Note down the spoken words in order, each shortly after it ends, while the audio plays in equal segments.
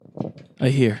I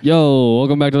hear. Yo,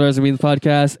 welcome back to the Rest of Beans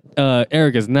podcast.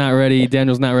 Eric is not ready.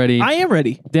 Daniel's not ready. I am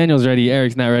ready. Daniel's ready.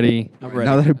 Eric's not ready. I'm ready.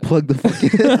 Now that I plugged the fucking...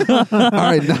 All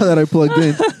right, now that I plugged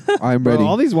in, I'm ready. Bro,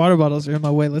 all these water bottles are in my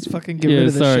way. Let's fucking get rid Yeah,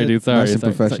 of this sorry, shit. dude. Sorry. Nice and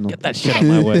sorry. professional. Get that shit out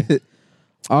my way.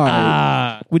 All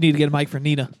right. We need to get a mic for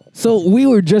Nina. So we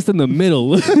were just in the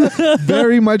middle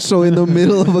Very much so in the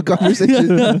middle of a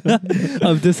conversation.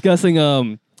 of discussing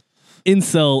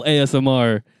incel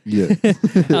ASMR, Yeah.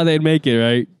 how they'd make it,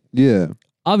 right? Yeah.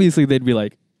 Obviously, they'd be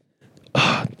like,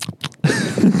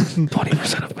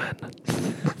 20% of men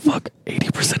fuck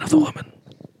 80% of the women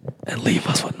and leave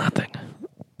us with nothing.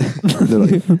 They're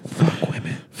like, fuck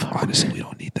women. Honestly, we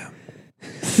don't need them.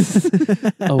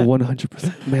 A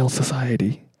 100% male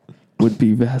society would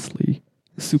be vastly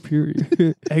superior.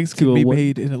 Eggs To can a be what?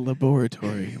 made in a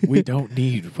laboratory. We don't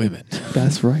need women.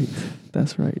 That's right.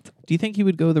 That's right. Do you think he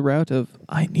would go the route of,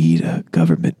 I need a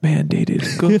government mandated...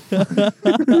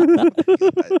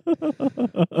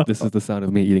 This is the sound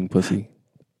of me eating pussy.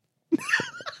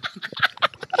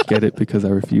 Get it? Because I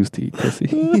refuse to eat pussy.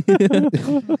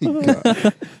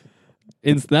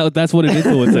 That's what an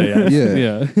incel would say. Yeah.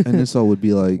 Yeah. And this all would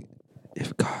be like,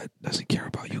 if God doesn't care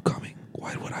about you coming,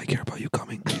 why would I care about you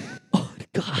coming? Oh,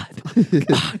 God.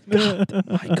 God,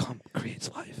 my cum creates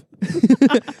life.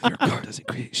 Your car doesn't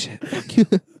create shit. Fuck you.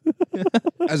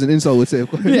 As an insult would say, of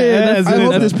course. Yeah, I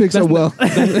hope this picks up well.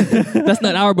 That's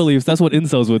not our beliefs. That's what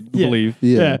incels would believe.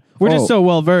 Yeah. We're Oh. just so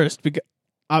well versed because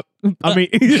I mean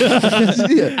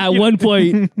Yeah. At one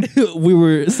point, we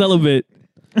were celibate.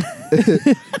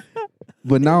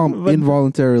 But now I'm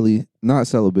involuntarily not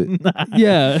celibate.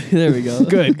 Yeah, there we go.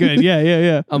 good.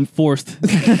 Yeah. I'm forced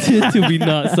to be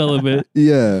not celibate.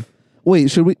 Yeah.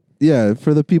 Wait, should we? Yeah,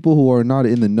 for the people who are not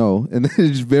in the know and they're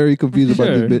just very confused about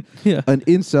Sure. this bit, Yeah. an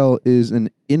incel is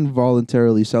an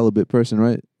involuntarily celibate person,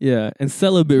 right? Yeah, and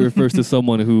celibate refers to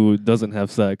someone who doesn't have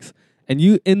sex. And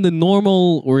you, in the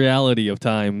normal reality of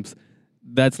times,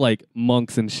 that's like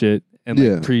monks and shit, and like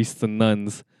Yeah. priests and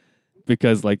nuns,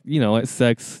 because like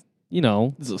sex,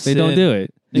 It's a they don't sin. do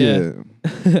it. Yeah,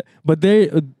 but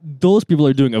those people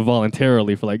are doing it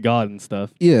voluntarily for like God and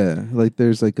stuff. Yeah, like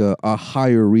there's like a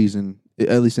higher reason,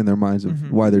 at least in their minds,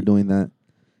 of why they're doing that.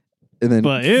 And then,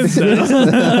 But incels.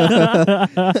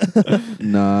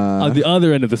 nah. On the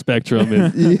other end of the spectrum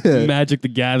is Yeah. Magic the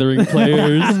Gathering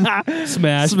players,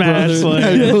 Smash Brothers,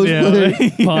 players. Yeah.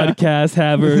 podcast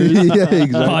havers, Yeah, exactly.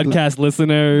 podcast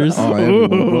listeners. Oh,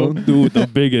 everyone, bro. Dude with the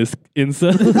biggest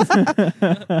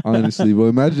incels. Honestly, bro,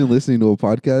 imagine listening to a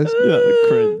podcast.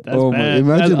 That's Oh my! bad.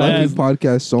 Imagine That's liking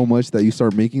podcasts so much that you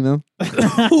start making them.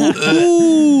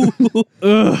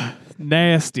 Ugh,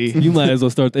 nasty. You might as well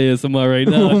start the ASMR right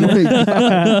now. Oh my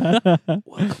god!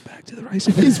 Welcome back to the Rice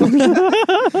and Beans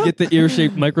podcast. Get the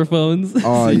ear-shaped microphones.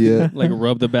 Oh yeah. Like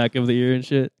rub the back of the ear and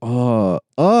shit. Oh.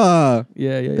 Yeah.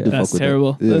 do That's fuck with that.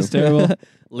 terrible. Yeah. That's terrible.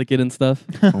 Lick it and stuff.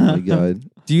 Oh my god.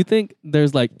 Do you think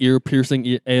there's like ear-piercing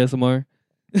ASMR?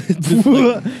 Just,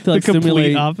 The complete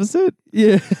stimulate. opposite?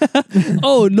 Yeah.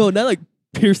 Oh no, not like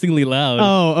piercingly loud.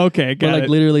 Oh, okay. But Got like it.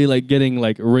 literally like getting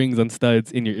like rings and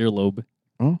studs in your earlobe.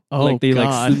 Oh. Oh, Like they like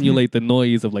God. simulate the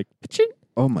noise of like ching.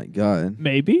 Oh my god.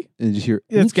 Maybe. And you hear.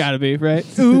 It's oops. got to be, right?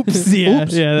 Oops. Yeah.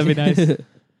 Oops. Yeah, that'd be nice.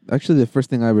 Actually, the first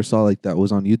thing I ever saw like that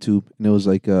was on YouTube, and it was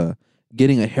like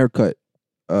getting a haircut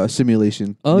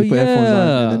simulation. Oh, you put headphones on,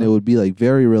 yeah. and then it would be like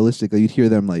very realistic. Like you'd hear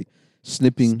them like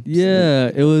snipping. Yeah,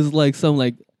 it was like some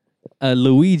like a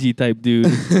Luigi type dude.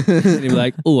 And he'd be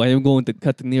like, "Oh, I am going to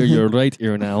cut near your right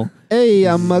ear now." Hey,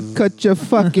 I'ma cut your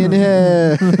fucking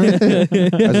hair.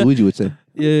 As Luigi would say.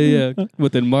 Yeah.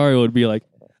 But then Mario would be like,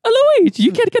 "Oh, Luigi,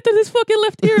 you can't get to this fucking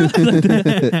left ear."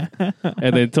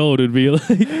 And then Toad would be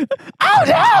like, "Oh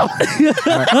no,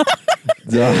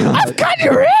 I've cut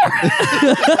your ear.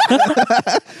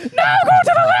 Now go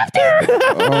to the left ear."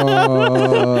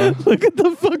 Look at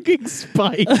the fucking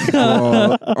spike.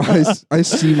 I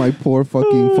see my poor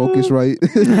fucking Focusrite.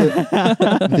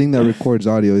 The thing that records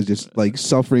audio is just like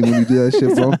suffering when you do that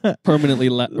shit, bro. Permanently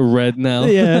red now.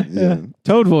 Yeah. Yeah.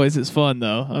 Toad voice is fun,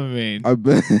 though. I mean, I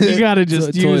bet. you got to just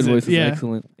Toad use voice it. is Yeah.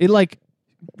 excellent. It like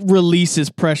releases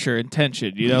pressure and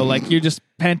tension, you know? Like you're just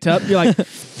pent up. You're like,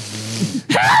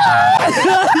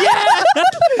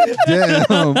 Damn.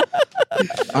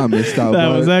 I missed out. that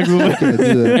bro. was I excellent. can't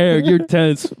do that. Eric, you're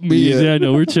tense. Me Yeah. and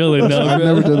Daniel, we're chilling now. I've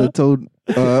bro. never done a Toad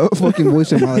fucking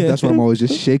voice in my life. That's why I'm always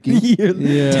just shaking.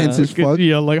 Yeah. Tense as fuck.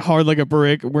 You know, like hard like a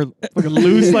brick. We're fucking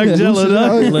loose like Loose jello. as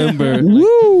dog. hell. Limber.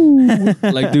 Woo!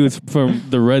 Like dudes from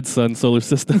the red sun solar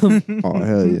system. Oh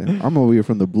hell yeah! I'm over here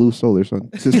from the blue solar sun.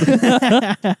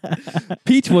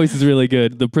 Peach voice is really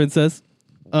good. The princess.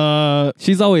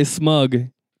 She's always smug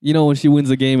You know when she wins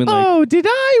the game and like, Oh, did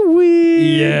I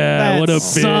win? Yeah, That what a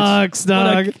bitch. sucks,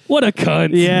 dog. what a cunt.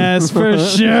 Yes, for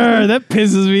sure. That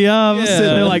pisses me off. I'm sitting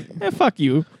Yeah. there like, fuck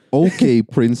you. Okay,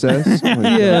 princess. Oh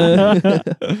my Yeah.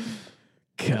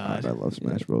 God, I God. love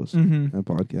Smash Bros. Mm-hmm. That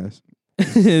podcast.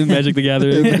 Magic the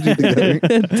Gathering. Magic the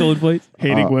Gathering. Toad Fight.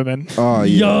 Hating women. Oh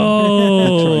yeah.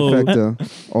 Yo.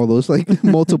 Trifecta. All those like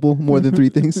multiple, more than 3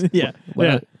 things. Yeah. But,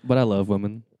 Yeah. but I love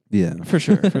women. Yeah. For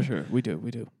sure. For sure. We do.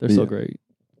 They're so Yeah. great.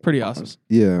 Pretty awesome.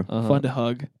 Yeah. Uh-huh. Fun to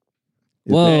hug.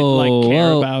 Whoa. And, like care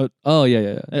whoa. about. Oh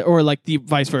yeah. Or like the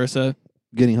vice versa.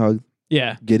 Getting hugged,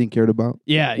 Yeah. getting cared about.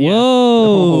 Yeah. Yeah.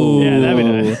 Whoa. Yeah, that'd be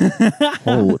nice.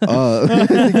 Hold up. I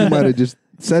think you might have just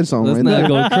said something Let's right not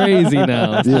now. go crazy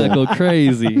now. Let's Yeah. not go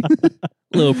crazy.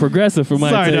 A little progressive for my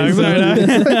Sorry, dog. taste.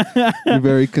 Sorry, dog. You're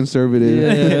very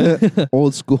conservative. Yeah.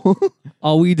 Old school.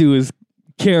 All we do is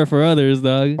care for others,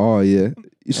 dog. Oh yeah.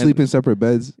 You sleep in separate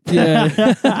beds. Yeah.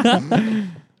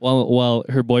 while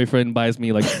her boyfriend buys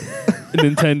me like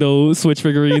Nintendo Switch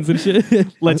figurines and shit.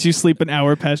 Lets you sleep an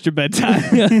hour past your bedtime.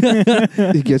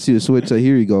 He gets you a Switch. Like,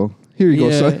 here you go. Here you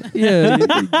go, son. Yeah.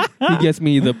 He gets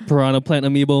me the Piranha Plant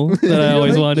amiibo that I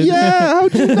always wanted. Yeah,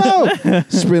 how'd you know?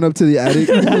 Sprint up to the attic.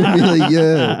 Be like,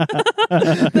 yeah.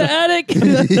 The attic.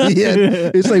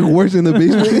 Yeah. It's like worse in the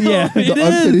basement. Yeah, The it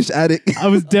is. unfinished attic. I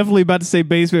was definitely about to say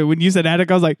basement. When you said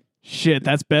attic, I was like, shit,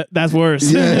 that's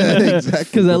worse. Yeah, exactly.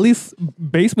 Because at least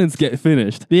basements get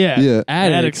finished. Yeah. Yeah.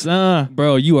 Attics, Attics.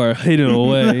 bro, you are hidden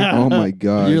away. Oh my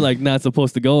God. You're like not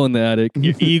supposed to go in the attic.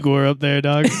 You're Igor up there,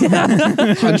 dog.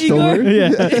 hunched Igor? over. Yeah.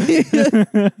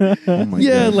 Oh my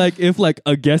Yeah, God. like if like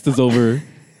a guest is over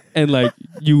and like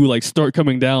you like start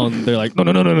coming down, they're like, no.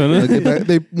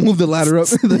 They move the ladder up.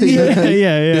 Yeah.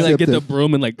 They like get the Except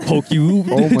broom and like poke you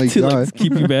Oh my to like God.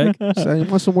 keep you back. Say, you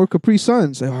want some more Capri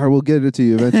Sun? Say, all right, we'll get it to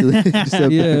you eventually.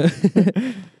 Except- Yeah.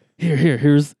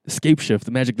 Here's Escape Shift,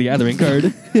 the Magic the Gathering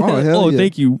card. Oh, hell yeah.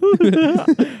 Thank you.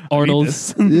 Arnold.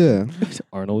 Yeah.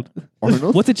 Arnold.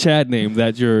 Arnold? What's a Chad name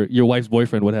that your wife's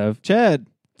boyfriend would have? Chad.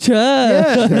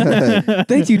 Chad.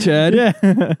 Thank you, Chad. Yeah.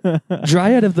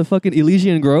 Dryad of the fucking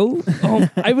Elysian Grove. Oh,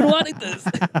 I've been wanting this.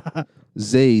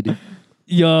 Zayd.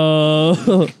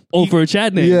 Yo. Oh, for a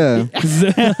Chad name. Yeah.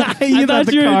 You thought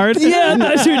the card? Yeah,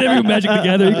 I thought you were every Magic the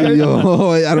Gathering card. Yo,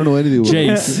 I don't know anything about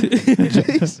Jace.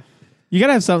 Jace. You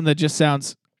gotta have something that just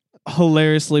sounds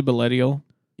hilariously millennial.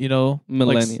 You know,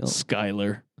 Millennial. like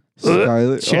Skylar,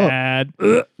 Skylar. Chad.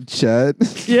 Oh, Chad.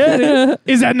 Yeah,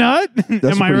 is that not? That's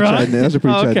Am a I pretty wrong? Chad name. That's a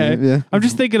pretty Oh, Chad okay. name. Yeah. I'm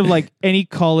just thinking of like any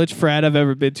college frat I've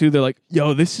ever been to. They're like,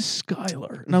 "Yo, this is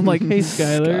Skylar," and I'm like, "Hey,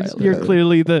 Skylar, Skylar. you're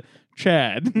clearly the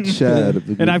Chad." Chad of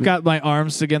the And I've group. got my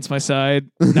arms against my side,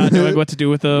 not knowing what to do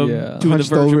with them. Yeah. Doing Hunched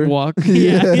the virgin over. walk.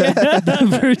 Yeah.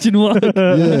 The Virgin Walk. Yeah.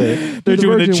 They're The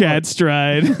doing the virgin Chad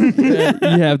stride. You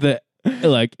have the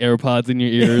like AirPods in your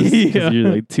ears because Yeah.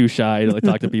 you're like too shy to like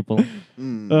talk to people.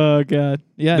 Mm. Oh God,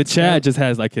 yeah. The Chad just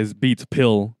has like his Beats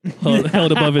pill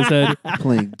held above his head.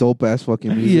 Playing dope ass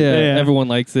fucking music. Yeah, Yeah. everyone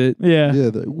likes it. Yeah.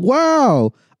 Yeah.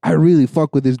 Wow. I really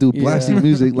fuck with this dude blasting Yeah.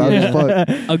 music loud as fuck.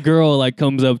 A girl like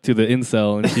comes up to the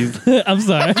incel and she's I'm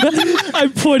sorry. I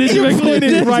pointed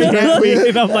directly right at me,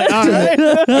 and I'm like, all right.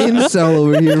 Incel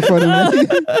over here in front of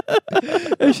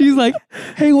me. and she's like,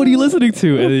 "Hey, what are you listening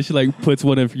to?" And then she like puts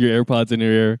one of your AirPods in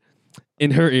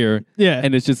her ear, Yeah.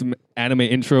 and it's just anime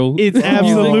intro. It's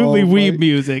absolutely Oh, weeb my-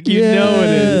 music. You know it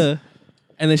is. Yeah.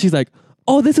 And then she's like,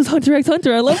 "Oh, this is Hunter x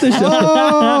Hunter. I love this show."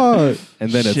 Oh, And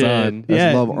then it's Shit. on. That's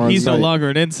Yeah, love on he's no site. longer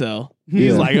an incel.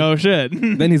 He's Yeah. like, oh shit.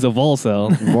 Then he's a Volcel.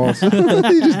 Boss.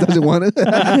 He just doesn't want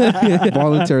to.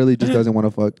 Voluntarily just doesn't want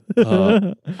to fuck.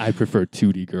 I prefer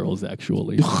 2D girls,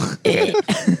 actually.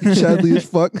 Chadly as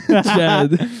fuck.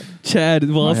 Chad I have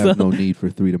Volcel. no need for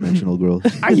 3-dimensional girls.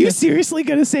 Are you seriously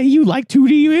gonna say you like 2D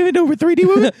even over 3D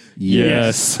movies?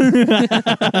 Yes.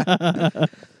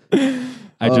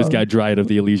 I just got dried of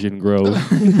the Elysian Grove.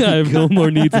 I have no more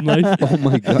needs in life. Oh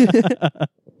my God.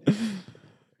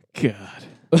 God.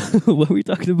 What were we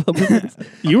talking about?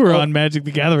 You were on Magic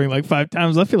the Gathering like 5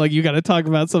 times. I feel like you got to talk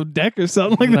about some deck or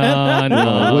something like that.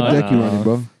 No, What deck you running,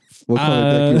 bro? What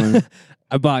color deck you running?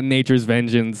 I bought Nature's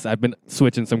Vengeance. I've been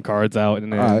switching some cards out,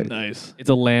 and then Alright. Nice. it's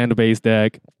a land-based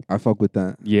deck. I fuck with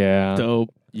that. Yeah, Dope.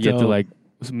 you get to Dope. like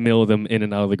mill them in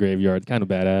and out of the graveyard. Kind of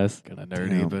badass. Kind of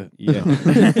nerdy, Damn. but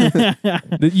Yeah.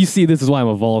 You see, this is why I'm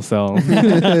a Volcel.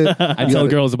 I tell gotta-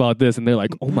 girls about this, and they're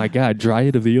like, "Oh my god,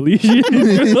 Dryad of the Elysian."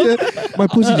 My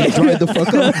pussy just dried the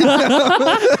fuck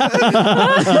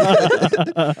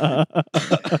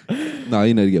up. Nah,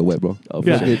 you need to get wet, bro. Oh, for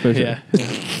yeah, sure, for sure. yeah.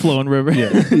 Flowing river.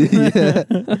 Yeah.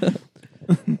 Yeah.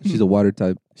 She's a water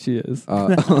type. She is.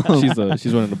 Uh,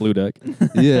 She's running the blue deck.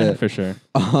 yeah. For sure.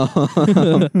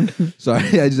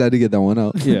 Sorry, I just had to get that one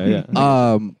out. Yeah,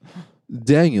 yeah.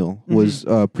 Daniel was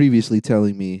previously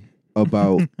telling me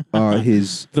about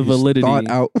his The his validity. thought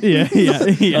out yeah.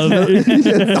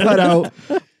 his thought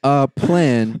out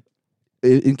plan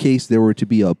in case there were to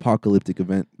be an apocalyptic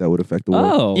event that would affect the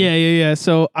world. Oh. Yeah.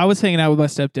 So I was hanging out with my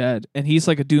stepdad, and he's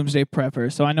like a doomsday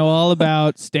prepper. So I know all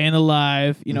about staying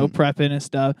alive, prepping and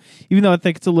stuff. Even though I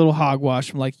think it's a little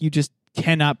hogwash. I'm like, you just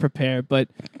cannot prepare. But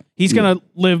he's going to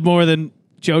live more than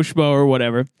Joe Schmo or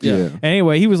whatever. Yeah.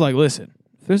 Anyway, he was like, listen,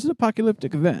 if there's an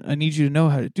apocalyptic event, I need you to know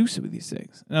how to do some of these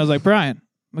things. And I was like, Brian,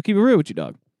 I'm going to keep it real with you,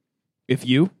 dog. If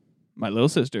you, my little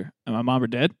sister, and my mom are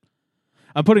dead,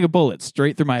 I'm putting a bullet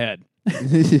straight through my head.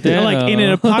 Damn. Like in an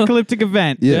apocalyptic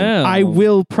event, Yeah. I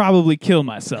will probably kill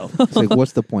myself. It's like,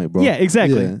 what's the point, bro? Yeah,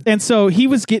 exactly. Yeah. And so he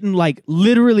was getting like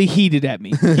literally heated at me.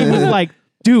 He was like,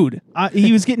 dude,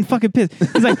 he was getting fucking pissed.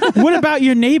 He's like, what about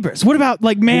your neighbors? What about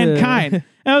like mankind?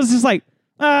 And I was just like,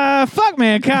 fuck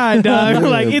mankind, dog. Yeah,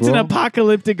 Like it's an bro.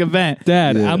 apocalyptic event.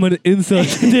 Dad, Yeah. I'm an incel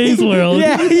in today's world.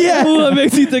 Yeah. What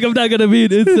makes you think I'm not gonna be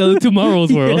an incel in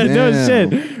tomorrow's world? Yeah, no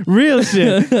Damn. shit. Real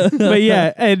shit. But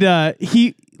yeah, and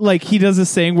he does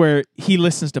this thing where he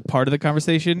listens to part of the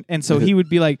conversation, and so he would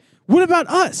be like, what about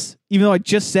us? Even though I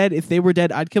just said if they were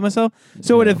dead, I'd kill myself.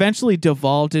 So it eventually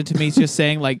devolved into me just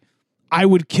saying like, I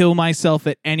would kill myself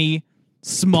at any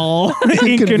small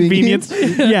inconvenience.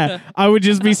 Yeah, I would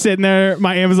just be sitting there.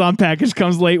 My Amazon package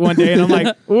comes late one day, and I'm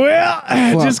like, well,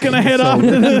 just gonna head off.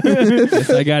 Guess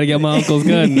I gotta get my uncle's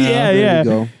gun now. Yeah, There you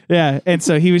go. Yeah, and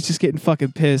so he was just getting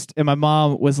fucking pissed, and my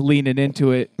mom was leaning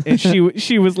into it, and she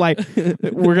was like,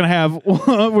 "We're gonna have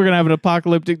an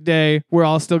apocalyptic day. We're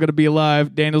all still gonna be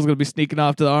alive. Daniel's gonna be sneaking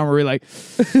off to the armory like,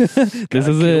 This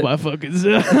is it. my fucking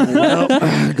self."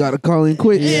 Gotta call in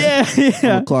quick.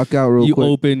 yeah. Clock out real You quick.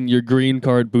 open your green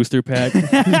card booster pack.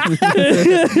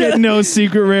 Get no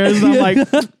secret rares. And I'm like,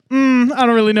 I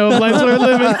don't really know if life's worth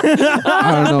living.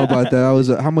 I don't know about that. I was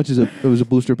how much is it? It was a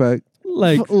booster pack.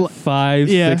 Like $5,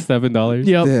 Yeah. $6, $7.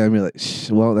 Yep. Yeah, I mean, like,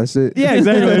 well, that's it. Yeah,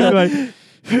 exactly.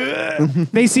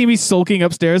 Like, they see me sulking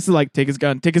upstairs. They're like, take his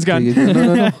gun. Take his gun.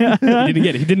 No. He didn't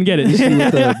get it. He didn't get it. With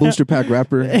the booster pack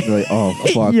wrapper. They're like, oh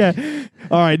fuck. Yeah.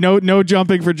 All right. No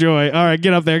jumping for joy. All right.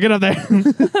 Get up there. Get up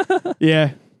there.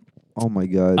 Yeah. Oh my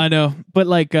god. I know. But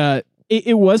like,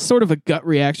 it was sort of a gut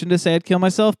reaction to say I'd kill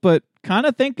myself, but kind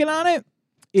of thinking on it,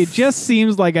 it just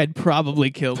seems like I'd probably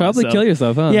kill Probably myself. kill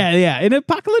yourself, huh? Yeah. In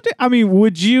apocalyptic, I mean,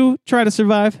 would you try to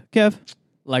survive, Kev?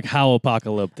 Like how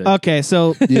apocalyptic. Okay.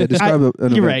 So Yeah, describe an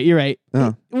event. you're right. You're right.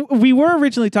 Yeah. We were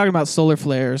originally talking about solar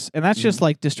flares, and that's just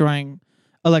like destroying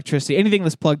electricity. Anything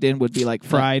that's plugged in would be like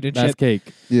fried and That's shit. cake.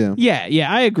 Yeah.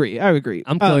 Yeah, I agree.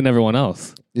 I'm killing everyone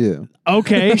else. Yeah.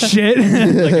 Okay, shit.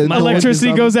 No one Electricity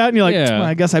can goes out, and you're like, Yeah. well,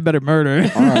 I guess I better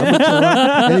murder. All right, I'm gonna chill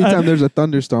out. Anytime there's a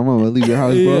thunderstorm, I'm gonna leave your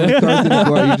house, bro. Yeah. Car's gonna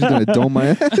go out, you're just gonna dome my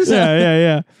ass.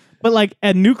 yeah. But like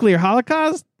a nuclear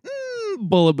holocaust,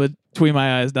 bullet between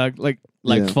my eyes, dog. Like,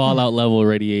 Like Yeah. Fallout level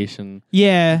radiation,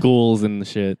 yeah. ghouls and the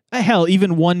shit. Hell,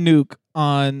 even one nuke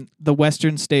on the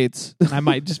western states, I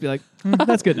might just be like,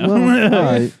 that's good enough. Well, all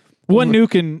right. One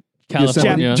nuke in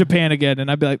California. Japan again, and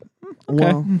I'd be like,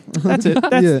 okay, Well, that's it.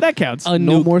 Yeah. That counts. A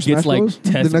no nuke more Smash gets like Bros.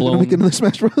 They're test not gonna make it blown. into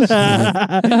Smash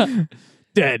Bros.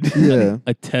 Dead. Yeah.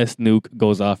 A test nuke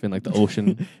goes off in like the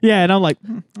ocean. Yeah, and I'm like,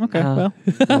 okay, Uh, well,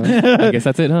 I guess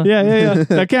that's it, huh? yeah.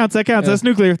 That counts. That's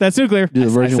nuclear. That's nuclear. Do the I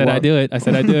version said walk I'd do it. I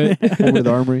said I'd do it. over the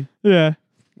armory. Yeah.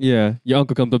 Yeah. Your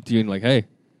uncle comes up to you and like, hey,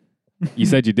 you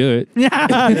said you do it.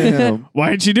 Damn.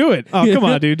 Why didn't you do it? Oh, come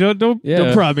on, dude. Don't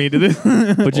Yeah. prod me into this.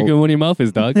 Put your gun where your mouth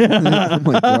is, dog. Oh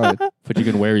my god. Put your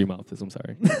gun where your mouth is. I'm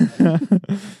sorry.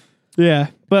 Yeah,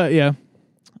 but yeah.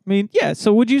 I mean, yeah.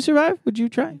 So would you survive? Would you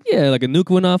try? Yeah, like a nuke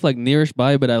went off like nearish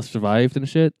by, but I survived and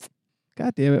shit.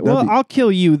 God damn it. That'd Well, be- I'll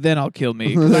kill you, then I'll kill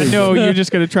me. 'Cause I know you're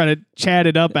just going to try to chat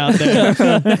it up out there.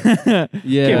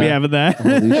 Yeah. Can't be having that.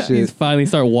 Holy He's shit. finally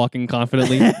start walking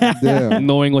confidently, Damn.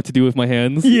 knowing what to do with my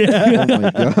hands. Yeah. Oh my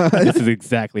god. This is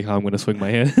exactly how I'm going to swing my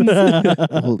hands.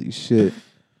 Holy shit.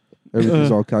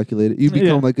 Everything's all calculated. You become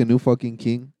Yeah. like a new fucking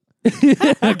king.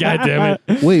 God damn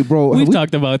it. Wait, bro. We've have we,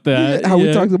 talked about that. how we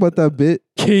Yeah. talked about that bit?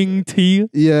 King T.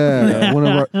 Yeah. One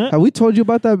of our, have we told you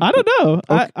about that? I don't know.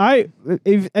 Okay. I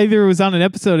if either it was on an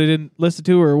episode I didn't listen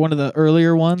to or one of the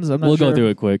earlier ones. I'm not We'll sure. go through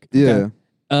it quick. Yeah.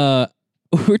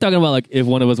 We're talking about like if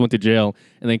one of us went to jail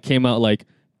and then came out like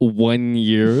 1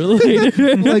 year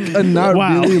later. Like a not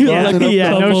Wow. really long Yeah, enough. yeah,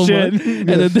 no couple shit. months. And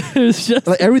then there's just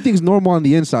Like everything's normal on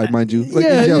the inside, mind you. Like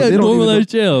yeah, in jail, yeah, they don't even know- normalized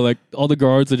jail. Like all the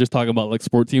guards are just talking about like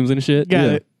sport teams and shit. Got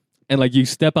Yeah. it. and like you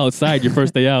step outside your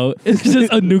first day out, it's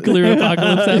just a nuclear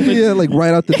apocalypse happening. Yeah, like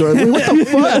right out the door. Like, what the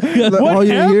fuck? Like, What all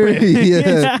you hear, happened?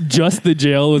 yeah, Just the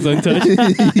jail was untouched.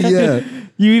 yeah.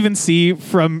 You even see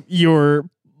from your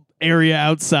area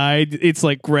outside, it's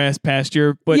like grass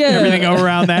pasture, but Yeah. everything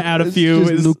around that out of It's view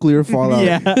just is nuclear fallout.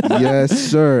 Yeah. Yes,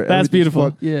 sir. That's Everything's beautiful.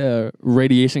 fucked. Yeah,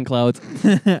 radiation clouds.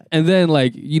 And then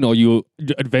like, you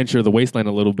adventure the wasteland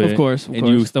a little bit. Of course, of and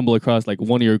you course. stumble across like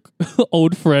one of your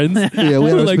old friends. Yeah, we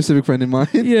have a Like, specific friend in mind.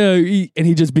 yeah, and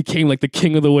he just became like the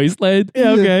king of the wasteland.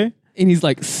 Yeah, okay. And he's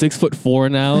like 6'4"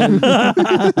 now.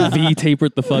 V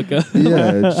tapered the fuck up.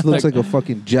 Yeah, it just looks like a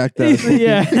fucking jacked ass.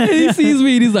 Yeah. And he sees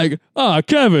me and he's like,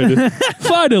 Kevin,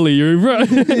 finally you're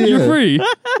Yeah. free.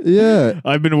 Yeah.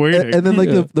 I've been waiting. And then like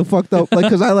Yeah. the fucked up, like,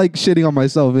 cause I like shitting on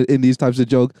myself in these types of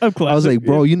jokes. Of course. I was like,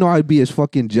 bro, you know I'd be his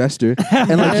fucking jester,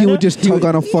 and like he would just tug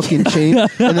on a fucking chain, and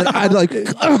then I'd like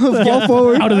fall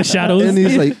forward Out of the shadows. and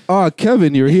he's like,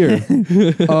 Kevin, you're here.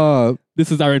 This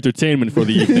is our entertainment for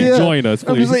the evening. Yeah. Join us,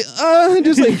 I'm please.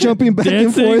 just like jumping back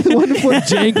Dancing. and forth, one foot,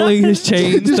 Jangling his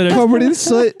chains. just that are- covered in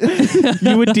soot.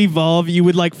 you would devolve. You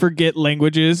would like forget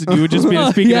languages. And you would just be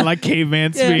speaking Yeah. in like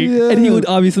caveman Yeah. speak. Yeah. And he would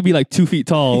obviously be like 2 feet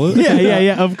tall.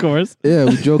 Yeah. Of course. Yeah,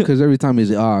 we joke because every time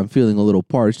he's like, I'm feeling a little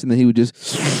parched, and then he would just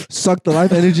suck the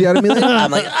life energy out of me. Like,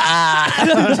 I'm like,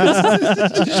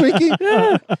 just shrinking.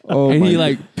 Oh, And he my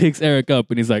like picks Eric up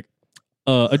and he's like,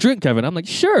 a drink, Kevin. I'm like,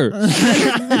 sure. I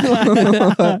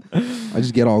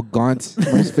just get all gaunt,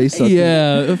 my face sucked in.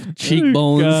 Yeah,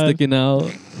 cheekbones God. sticking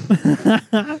out.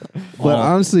 But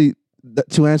honestly,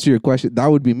 to answer your question, that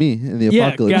would be me in the Yeah,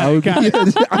 apocalypse. got I it, would got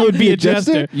it. I would be a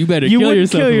jester. You better You kill would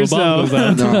yourself. kill if a bomb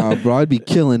yourself. goes off. Nah, bro, I'd be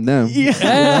killing them.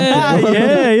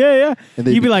 Yeah. And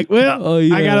they'd You'd be like, well, Oh,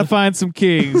 yeah. I gotta find some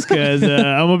kings because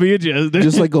I'm gonna be a jester.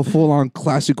 just like a full on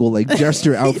classical like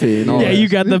jester outfit and all yeah, that. you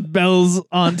got the bells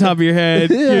on top of your head.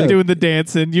 Yeah. You're doing the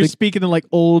dancing. You're speaking in like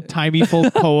old timey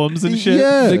folk poems and shit.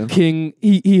 Yeah. The king,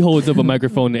 he holds up a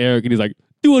microphone to Eric and he's like,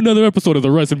 do another episode of the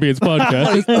Rest and Beans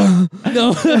podcast.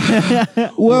 No,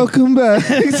 Welcome back.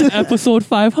 episode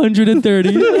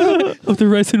 530 of the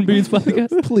Rest and Beans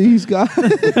podcast. Please, God.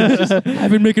 I've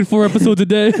been making 4 episodes a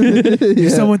day. If Yeah.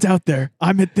 someone's out there,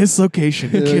 I'm at this location.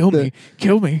 Kill me.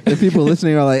 And people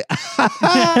listening are like,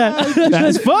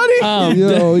 That's funny.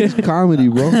 yo, it's comedy,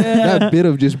 bro. That bit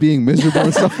of just being miserable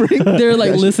and suffering. They're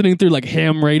like listening through like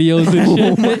ham radios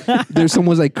and shit. There's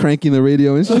someone's like cranking the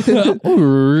radio and shit.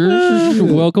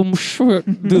 Welcome to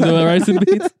the Rice and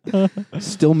Beans.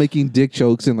 Still making dick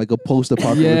jokes in like a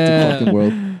post-apocalyptic Yeah. fucking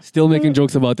world. Still making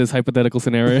jokes about this hypothetical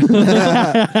scenario.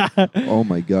 Oh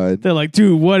my God. They're like,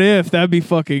 dude, what if? That'd be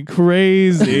fucking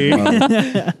crazy.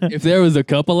 If there was a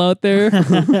couple out there.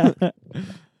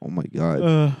 Oh my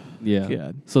God. Yeah.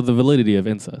 God. So the validity of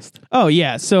incest. Oh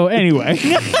yeah. So anyway,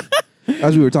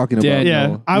 As we were talking about. Daniel. yeah,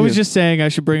 No. I was Yeah. just saying I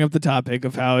should bring up the topic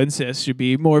of how incest should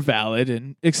be more valid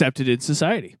and accepted in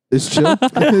society. It's chill.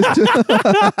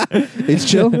 It's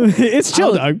chill. It's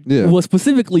chill, dog. Yeah. Well,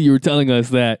 specifically, you were telling us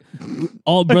that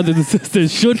all brothers and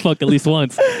sisters should fuck at least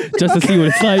once just to see what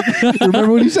it's like.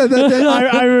 Remember when you said that? Dan?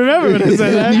 I remember when I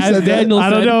said that. You said that? Daniel I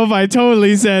don't said- know if I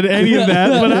totally said any of that,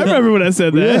 but I remember when I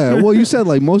said that. Yeah, well, you said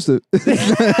like most of.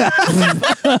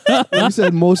 You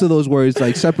said most of those words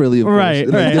like separately, of course. Right,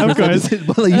 In, like, right, of different course. sentences,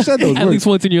 but like you said those At words. least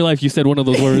once in your life, you said one of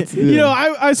those words. You know,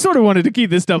 I sort of wanted to keep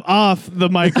this stuff off the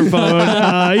microphone,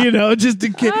 just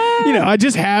to, I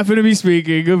just happen to be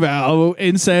speaking about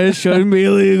incest shouldn't be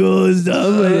illegal and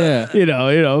stuff. But,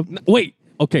 Yeah. Wait.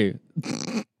 Okay.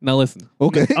 Now listen.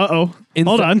 Okay, Uh-oh. Ince-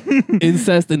 Hold on.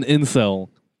 Incest and incel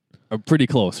are pretty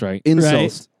close, right?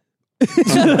 insults. That's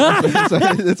all I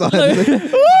have to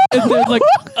say. If there's like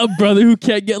a brother who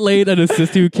can't get laid and a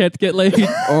sister who can't get laid.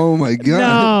 Oh my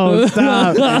God. No,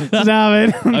 stop. Stop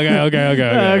it. Okay. Oh,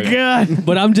 God.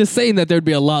 But I'm just saying that there'd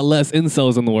be a lot less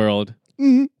incels in the world.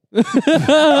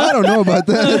 I don't know about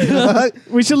that.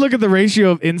 We should look at the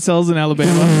ratio of incels in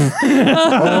Alabama.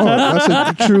 Oh,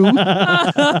 that's a true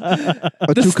The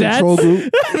control stats?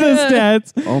 group. The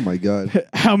stats. Oh my God.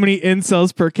 How many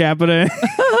incels per capita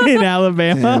in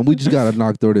Alabama? Damn, we just gotta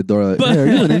knock door to door. Like, hey, are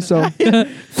you an incel?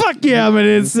 Fuck yeah, I'm an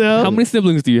incel. How many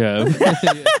siblings do you have?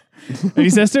 Any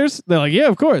sisters? They're like, yeah,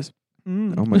 of course. Oh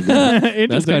my God.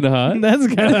 That's kind of hot. That's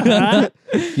kind of hot.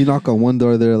 You knock on one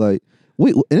door, they're like,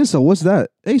 wait, an incel, what's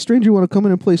that? Hey, stranger, you want to come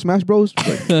in and play Smash Bros?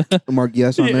 Like, mark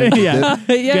yes on there. Yeah.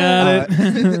 Yeah.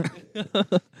 Got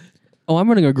it. Oh, I'm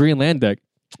running a green land deck.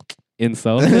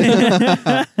 Incel.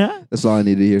 That's all I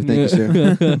need to hear. Thank you,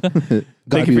 sir.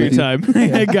 Thank you for your time.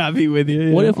 I got me with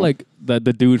you. What if like the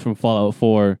dude from Fallout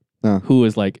 4 Uh. who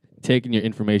is like taking your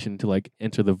information to like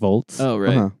enter the vaults, Oh,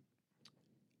 right.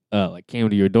 Uh-huh. like came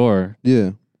to your door?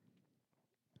 Yeah.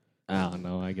 I don't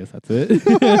know. I guess that's it.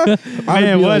 I'd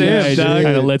Man, be what like, if, it dog? just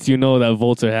kind of lets you know that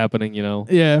volts are happening. You know.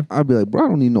 Yeah. I'd be like, bro, I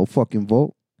don't need no fucking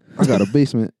vault. I got a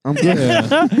basement. I'm good.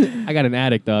 I got an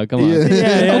attic, dog. Come on. Yeah.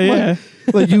 Yeah, I'm yeah.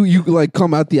 Like you like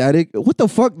come out the attic. What the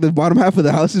fuck? The bottom half of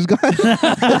the house is gone. It's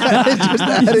just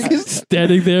the attic is.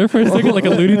 Standing there for a second like a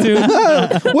Looney Tune.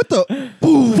 What the?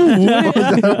 Boom!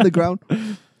 Down on the ground.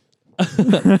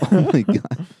 Oh my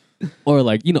god. Or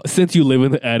like, since you live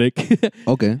in the attic,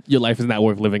 Okay. your life is not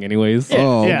worth living anyways.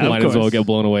 Oh, yeah, okay. of Might as well course. get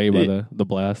blown away by Yeah. the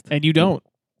blast. And you don't.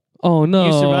 Oh no.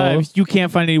 You survive. You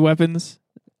can't find any weapons.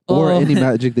 Or Oh. any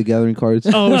Magic the Gathering cards.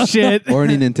 Oh shit. Or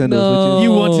any Nintendo No. Switches.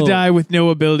 You want to die with no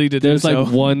ability to There's do so.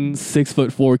 like one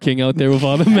 6'4" king out there with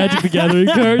all the Magic the Gathering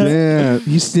cards. Man,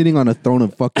 he's sitting on a throne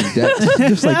of fucking death.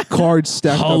 Just like cards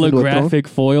stacked up into a throne. Holographic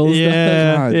foils.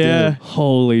 Yeah, God yeah. damn.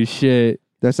 Holy shit.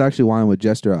 That's actually why I'm a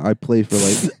jester. I play for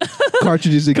like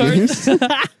cartridges and Cards. games.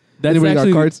 That's Anybody got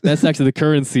actually, cards? that's actually the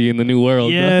currency in the new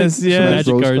world. Yes, Some yes.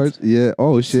 Magic Rose cards. Yeah.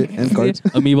 Oh shit. And cards.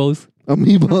 Amiibos.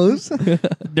 Amiibos.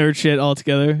 Nerd shit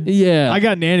altogether. Yeah. I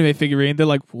got an anime figurine. They're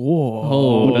like, whoa.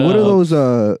 Hold What are up. those?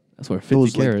 That's where 50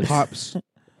 Those carats. like pops.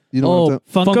 You know what I'm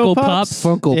Funko Funko Pops? Pops.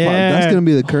 talking? Funko Pop. Yeah. That's gonna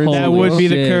be the currency. That Holy would be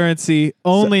the shit. currency.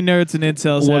 Only nerds and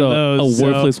incels What have a those. so-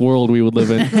 worthless world we would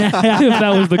live in if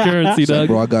that was the currency, It's like, Doug.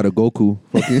 bro, I got a Goku.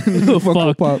 Fucking Funko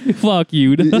Fuck, Pop. fuck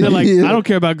you. They're like, Yeah. I don't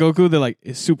care about Goku. They're like,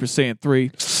 it's Super Saiyan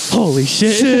 3. Holy I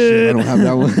shit. don't have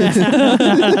that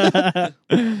one.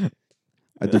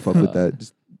 I do fuck with that.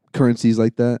 Just currencies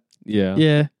like that. Yeah.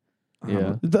 Yeah.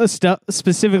 Yeah. The stuff,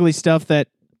 specifically stuff that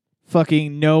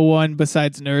fucking no one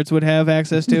besides nerds would have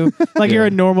access to. Like, you're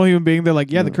a normal human being. They're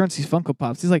like, yeah, the No. currency's Funko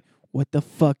Pops. He's like, what the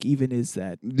fuck even is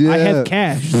that? Yeah. I have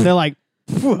cash. They're like,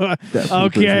 That paper's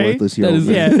okay. worthless, That yo, is-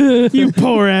 man. Yeah, you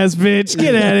poor ass bitch.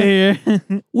 Get out of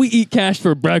here. We eat cash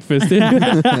for breakfast.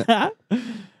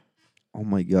 Oh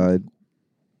my god.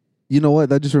 You know what?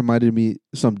 That just reminded me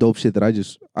some dope shit that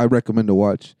I recommend to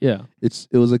watch. yeah. It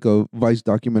was like a Vice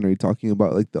documentary talking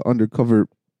about like the undercover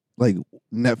like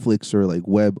Netflix or like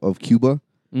web of Cuba.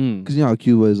 Mm. Because you know how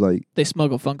Cuba is like They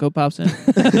smuggle Funko Pops in.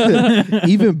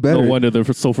 even No better. wonder they're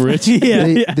so rich.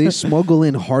 yeah. They smuggle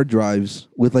in hard drives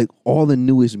with like all the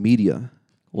newest media.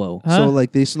 Whoa. Huh? So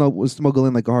like they smuggle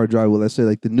in like a hard drive with let's say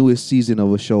like the newest season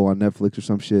of a show on Netflix or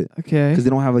some shit Okay. because they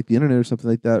don't have like the internet or something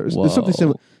like that or Whoa. something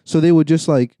similar. So they would just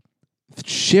like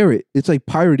share it. It's like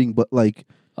pirating, but like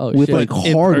Oh, with shit. like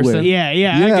In hardware. person? Yeah,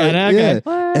 I got it. I got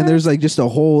it. And there's like just a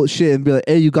whole shit and be like,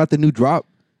 hey, you got the new drop,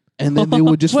 and then they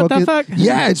would just What fucking the fuck?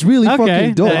 yeah, it's really Okay,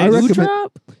 fucking dope. I nice. New recommend.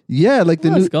 drop? Yeah, like the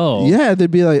Let's new. go. Yeah, they'd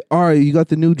be like, all right, you got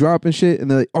the new drop and shit, and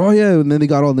they're like, oh yeah, and then they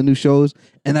got all the new shows,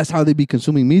 and that's how they be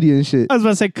consuming media and shit. I was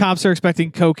about to say cops are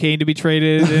expecting cocaine to be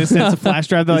traded in a sense of flash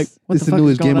drive. They're like, what It's the the fuck is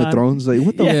newest going Game on? of Thrones. Like,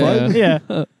 what the Yeah. fuck,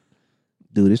 Yeah,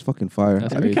 dude? It's fucking fire.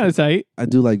 That's that'd be crazy. kind of tight. I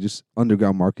do like just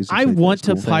underground markets. and I shit like that. want It's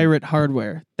to cool. pirate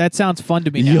hardware. That sounds fun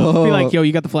to me now. Yo. Be like, yo,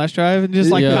 you got the flash drive? And just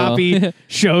like Yeah. copy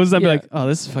shows. I'd be Yeah. like, oh,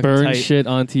 this is fucking Burn tight. shit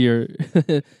onto your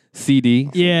CD.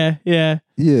 Yeah, yeah.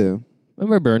 Yeah,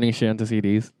 Remember burning shit onto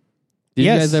CDs? Did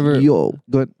Yes. you guys ever? yo,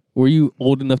 but Were you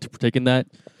old enough to partake in that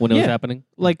when it was Yeah. happening?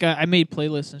 Like I made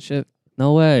playlists and shit.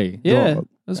 No way. Yeah, Dog. it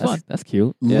was That's, fun. that's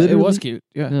cute. Yeah, it literally was cute.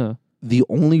 Yeah. Yeah. the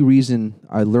only reason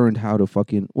I learned how to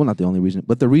fucking not the only reason,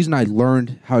 but the reason I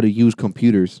learned how to use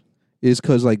computers is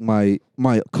because like my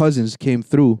cousins came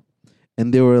through,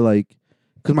 and they were like,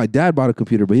 because my dad bought a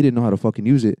computer, but he didn't know how to fucking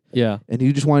use it, Yeah. and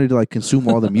he just wanted to like consume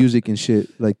all the music and shit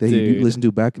like that he Dude. listened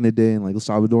to back in the day and like El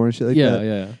Salvador and shit like Yeah. that.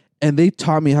 Yeah. And they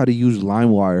taught me how to use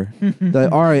LimeWire. They're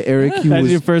like, all right, Eric, he That's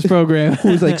was your first program. who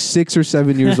was like 6 or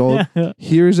 7 years old.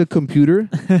 Here's a computer.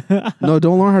 No,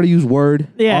 don't learn how to use Word.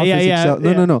 Yeah, Office, Excel. No,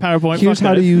 yeah. no, no. PowerPoint. Here's fuck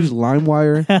how to that. use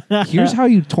LimeWire. Here's how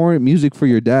you torrent music for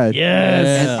your dad.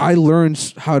 Yes. And I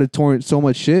learned how to torrent so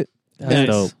much shit. That's Nice.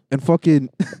 dope. And fucking,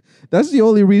 that's the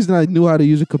only reason I knew how to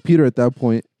use a computer at that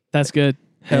point. That's good.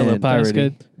 Hella And That's pirating.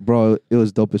 good. Bro, it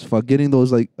was dope as fuck. Getting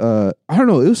those like, I don't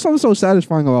know. It was something so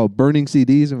satisfying about burning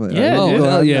CDs and like, Yeah, oh, dude. go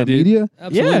Hell out in yeah, that dude. media.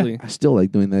 Absolutely. I still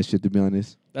like doing that shit, to be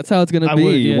honest. That's how it's gonna I be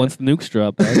would, yeah. once the nukes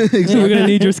drop. Dog. Exactly. We're gonna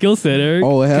need your skill set, Eric.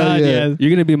 Oh, hell God, yeah. yeah. You're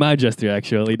gonna be my jester,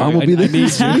 actually. I'm gonna I, be the I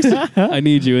need you. I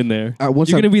need you in there. Once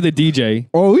You're I- gonna be the DJ.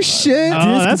 Oh, shit.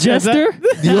 Oh, that's good. Jester?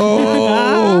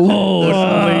 Yo. Holy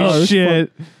Oh,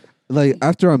 shit. Like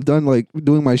after I'm done like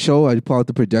doing my show, I pull out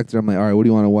the projector. I'm like, all right, what do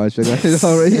you want to watch? I got it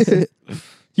all right.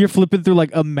 You're flipping through like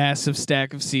a massive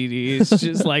stack of CDs,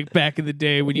 just like back in the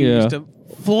day when you Yeah. used to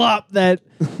flop that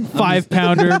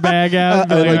 5-pounder bag out. and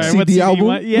be like all right, what CD you album.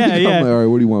 want? Yeah, I'm like, yeah. all right,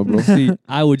 what do you want, bro? See,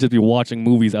 I would just be watching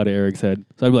movies out of Eric's head.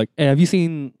 So I'd be like, hey, have you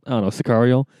seen, I don't know,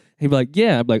 Sicario? He'd be like,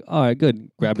 yeah. I'd be like, all right, good.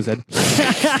 Grab his head.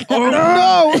 Oh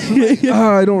no!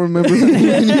 I don't remember that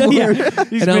anymore. Yeah.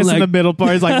 He's And I'm missing like- the middle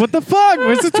part. He's like, what the fuck?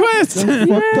 Where's the twist?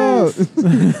 Fucked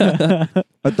up.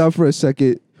 I thought for a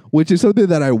second, which is something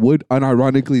that I would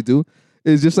unironically do,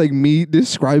 is just like me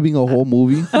describing a whole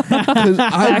movie. 'Cause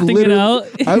Acting it out.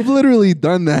 I've literally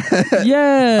done that.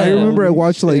 Yeah. I remember I Holy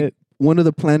watched like shit. one of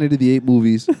the Planet of the Apes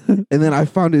movies, and then I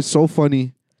found it so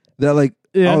funny that like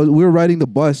Yeah. we were riding the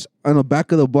bus. On the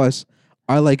back of the bus,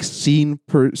 I like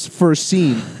first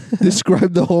scene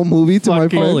described the whole movie to my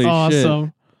Fucking friends. Holy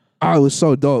awesome. Oh, it was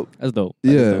so dope. That's dope. That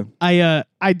is Yeah. dope.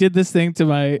 I did this thing to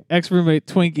my ex roommate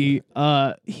Twinkie.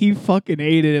 He fucking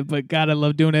hated it, but God, I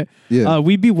love doing it. Yeah.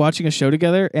 We'd be watching a show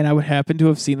together, and I would happen to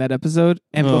have seen that episode.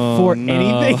 And Oh, before no.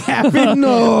 anything happened,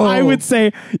 No. I would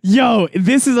say, "Yo,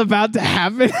 this is about to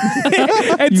happen."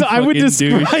 And You so I would fucking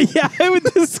describe, I would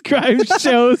describe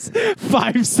shows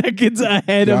 5 seconds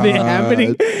ahead of it God.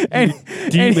 happening. And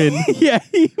Demon. Oh,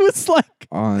 he was like.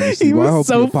 Honestly, He well, I was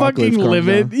hope the so apocalypse fucking comes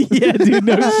livid. down. Yeah, dude,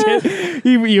 no shit.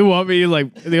 You want me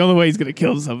like the only way he's gonna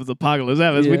kill himself is apocalypse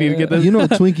happens. We need to get this. You know,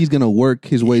 Twinkie's gonna work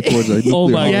his way towards a nuclear Oh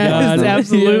my holocaust. Yes, God.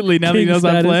 absolutely. Now that he King knows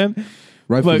our status. plan.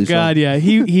 Rightfully But so. God, yeah,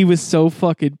 he was so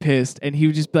fucking pissed, and he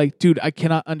would just be like, "Dude, I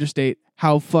cannot understate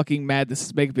how fucking mad this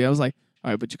is making me." I was like,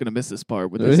 "All right, but you're gonna miss this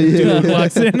part with this Yeah. dude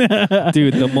walks in."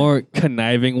 Dude, the more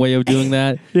conniving way of doing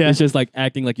that Yeah. is just like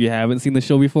acting like you haven't seen the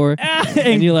show before.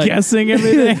 and you're like- guessing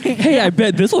everything. Hey, I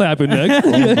bet this will happen next.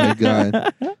 Oh my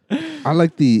God. I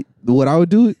like what I would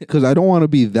do because I don't want to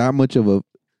be that much of a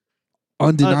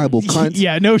undeniable cunt.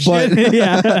 Yeah, no shit. But-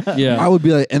 yeah. Yeah. I would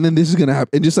be like, and then this is gonna happen,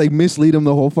 and just like mislead him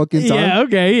the whole fucking time. Yeah.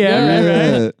 Okay. Yeah.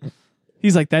 Right. Right. Yeah.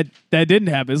 He's like that. That didn't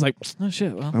happen. It's like, oh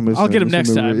shit. Well, I'm just- I'll get him I'm next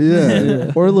just time. remember-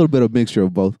 Yeah. Or a little bit of mixture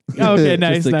of both. Okay.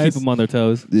 Nice. Just to Nice. keep them on their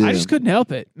toes. Yeah. I just couldn't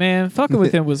help it, man. Fucking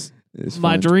with him was It's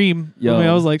my fun. dream. Yo. I mean,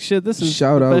 I was like, shit. This is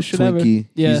Shout the out best shit ever. Twinkie.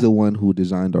 Yeah. He's the one who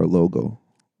designed our logo.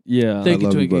 Yeah. Thank I you,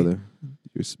 love you, Twinkie. brother.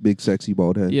 Your big, sexy,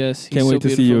 bald head. Yes. He's Can't so wait to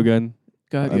see you beautiful. again.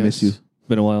 God, I miss you. yes.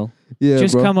 Been a while. Yeah,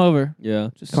 Just bro. come over. Yeah.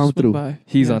 Just Come swing through. by.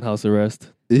 He's Yeah. on house arrest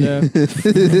Yeah. Oh,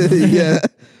 yeah.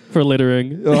 for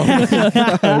littering.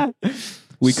 Oh,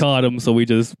 We caught him, so we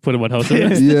just put him on house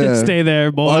arrest. Yeah. Stay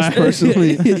there, boy. Us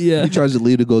personally, Yeah. he tries to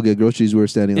leave to go get groceries. We were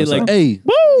standing It outside. like- Hey,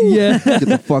 Woo! Yeah. get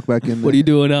the fuck back in there. What are you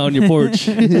doing out on your porch?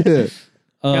 Yeah.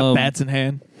 Got bats in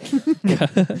hand.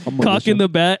 I'm on Cock in the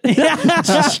bat.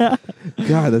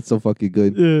 God, that's so fucking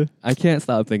good. Yeah. I can't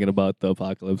stop thinking about the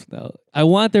apocalypse now. I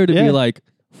want there to Yeah. be like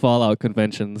Fallout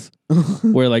conventions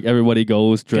where like everybody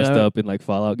goes dressed Yeah. up in like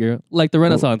Fallout gear, like the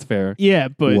Renaissance Fair, Yeah,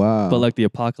 but Wow. but like the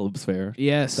Apocalypse Fair.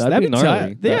 yes, That'd be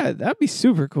gnarly. Yeah, that'd be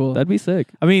super cool. That'd be sick.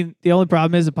 I mean, the only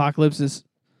problem is apocalypses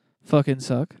fucking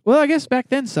suck. Well, I guess back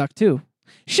then sucked too.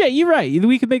 Shit, you're right.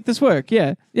 We could make this work.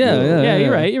 Yeah. Yeah, yeah, Yeah,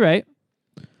 you're right. You're right.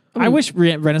 I mean- wish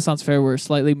Renaissance Fair were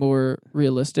slightly more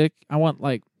realistic. I want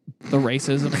like the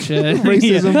racism shit.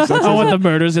 Racism, Yeah. sexism. I want the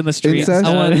murders in the streets. Incest?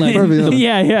 I want, like, Perfect. the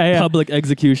yeah, yeah, yeah. Public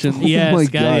execution. Yes, my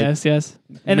God, God. yes.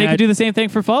 And they could do the same thing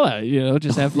for Fallout. You know,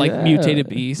 just have like Yeah. mutated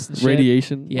beasts, and shit.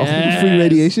 Radiation. Yeah. Free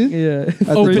radiation Yeah. at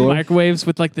the Open door. microwaves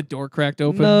with like the door cracked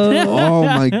open. No. Oh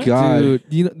my God. Dude,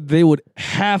 you know they would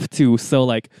have to sell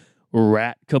like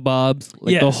rat kebabs,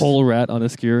 like the Yes. whole rat on a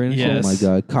skewer and Yes. Oh my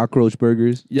God. Cockroach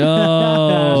burgers. shit.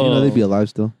 Yo. You know they'd be alive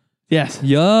still. Yes.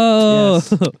 Yo.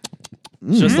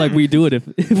 Yes. Just like we do it if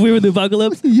we were in the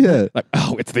apocalypse. Yeah. Like,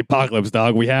 oh, it's the apocalypse,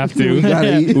 dog. We have to. We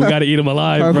gotta eat. We gotta eat them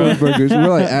alive, bro. Cockroach burgers. We're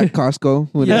like at Costco.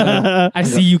 When Yeah. I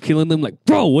see you killing them. Like,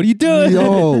 bro, what are you doing?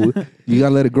 Yo, you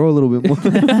gotta let it grow a little bit more.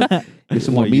 Get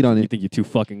some more What, meat on You it. think you're too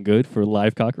fucking good for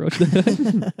live cockroach?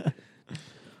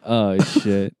 Oh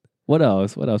shit. What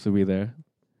else? What else would be there?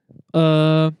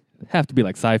 Have to be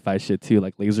like sci-fi shit too,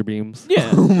 like laser beams. Yeah.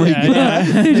 Oh my yeah, God.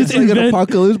 yeah. It's like an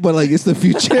apocalypse, but like it's the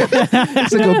future.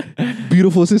 It's like a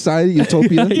beautiful society,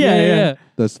 utopia. Yeah.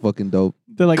 That's fucking dope.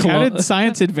 They're like, how Come on. did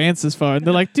science advance this far? And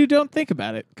they're like, dude, don't think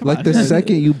about it. Come Like on. the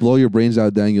second you blow your brains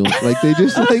out, Daniel, like they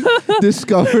just like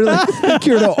discover like the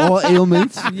cure to all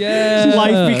ailments. Yeah.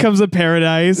 Life becomes a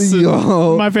paradise.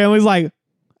 Yo, My family's like,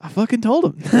 I fucking told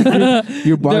him.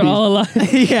 your They're all body,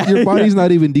 alive. yeah. your body's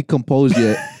not even decomposed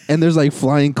yet, and there's like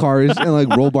flying cars and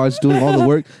like robots doing all the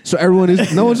work. So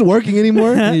no one's working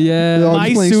anymore. Yeah. They're all My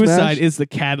just playing suicide Smash. is the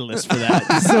catalyst for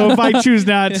that. So if I choose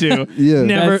not to, Yeah.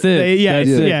 never. That's it. Yeah, That's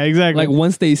it. yeah, exactly. Like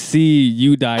once they see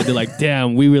you die, they're like,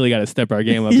 "Damn, we really got to step our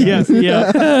game up." yes, guys."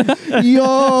 yeah,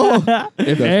 Yo,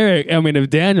 If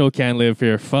Daniel can't live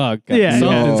here, fuck. Yeah,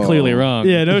 something's yeah. clearly wrong.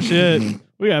 yeah. No shit.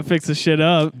 We gotta fix this shit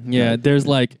up. Yeah, there's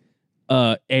like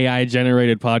AI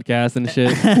generated podcasts and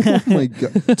shit. Oh my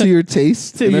god, to your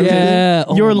taste. and everything? Yeah.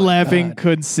 Oh You're my laughing God.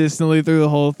 consistently through the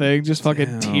whole thing, just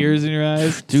fucking Damn. tears in your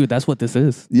eyes. Dude, that's what this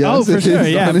is. Yeah, Oh, for it sure. is,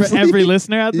 Yeah, for honestly. every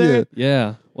listener out there.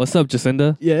 Yeah. What's up,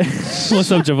 Jacinda? Yeah.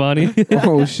 What's up, Giovanni?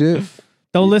 Oh shit.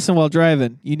 Don't listen while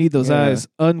driving. You need those Yeah. eyes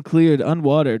uncleared,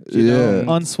 unwatered, you know, Yeah.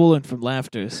 unswollen from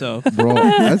laughter. So Bro,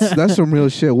 that's some real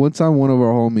shit. One time, one of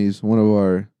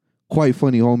our quite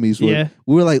funny homies, Yeah.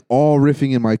 we were like all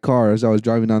riffing in my car as I was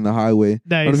driving down the highway. I don't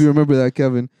know Nice. if you remember that,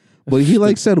 Kevin. But he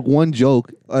like said one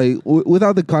joke, like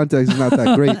without the context, it's not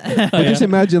that great. But just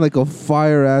imagine like a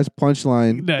fire ass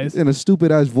punchline Nice. in a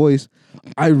stupid ass voice.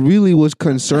 I really was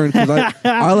concerned because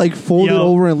I like folded Yo.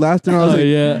 over and laughed and I was Oh, like,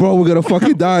 yeah. bro, we're gonna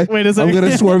fucking die. Wait a I'm second.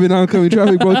 gonna swerve in oncoming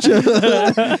traffic, bro. Chill.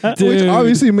 Which Dude.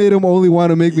 obviously made him only want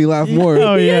to make me laugh more.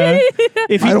 oh yeah.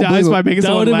 If I he don't dies blame by him. making That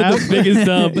someone would have laugh. been the biggest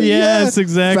dub. Yes,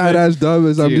 exactly. Fat ass dub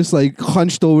as I'm Dude. just like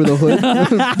hunched over the hood,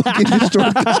 fucking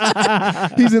destroyed.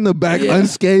 He's in the back, Yeah.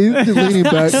 unscathed, leaning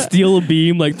back. Steel a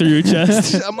beam like through your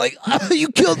chest. I'm like, you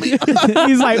killed me.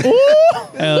 He's like, ooh,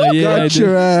 Hell yeah. Got dude.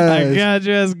 your I ass. got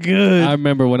you. That's good. I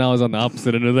remember when I was on the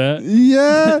opposite end of that.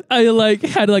 Yeah. I like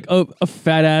had like a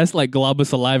fat ass like glob of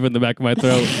saliva in the back of my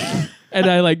throat. And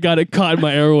I like got it caught in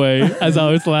my airway as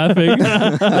I was laughing.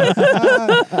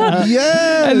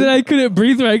 Yeah. And then I couldn't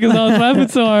breathe right because I was laughing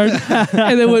so hard.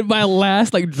 And then with my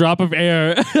last like drop of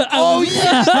air, Oh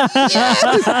yeah. Yes.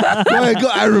 Go ahead, go.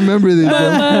 I remember this,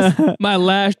 bro. my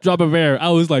last drop of air, I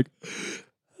was like,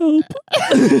 help.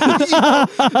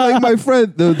 Like my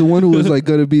friend, the one who was like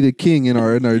gonna be the king in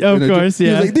our Of in our course, he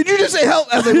was yeah. like, did you just say help?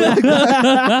 I was like,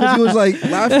 because he was like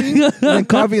laughing and then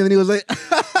coughing, and then he was like,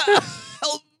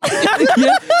 help.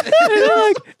 Yeah.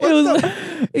 And, like,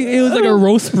 it was like a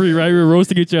roast spree, right? We were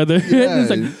roasting each other. And it's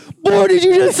like, boy, did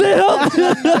you just say help?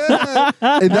 Yeah.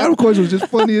 And that, of course, was just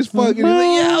funny as fuck. And he was like,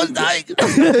 yeah, I was dying.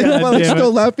 And while, like, damn it.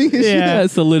 still laughing and shit. Yeah.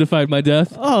 That solidified my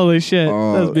death. Holy shit.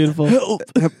 Oh. That was beautiful.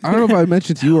 I don't know if I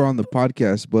mentioned to you or on the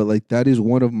podcast, but like that is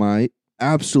one of my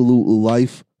absolute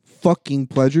life fucking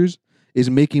pleasures is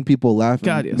making people laugh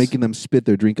God, and yes. making them spit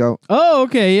their drink out. Oh,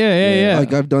 okay. Yeah.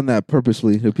 Like I've done that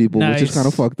purposely to people, which is Nice. kind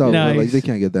of fucked up. But, like Nice. they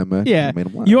can't get that mad. Yeah. I made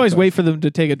 'em laugh. You always So- wait for them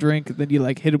to take a drink, and then you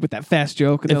like hit it with that fast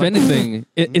joke. And If they're like, anything,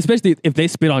 especially if they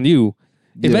spit on you,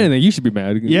 if Yeah. anything, you should be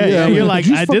mad. yeah, Yeah, you're I'm like,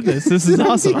 like, I "Did you did this. This is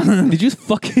awesome. Did you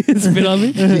fucking spit on me?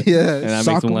 Yeah, And that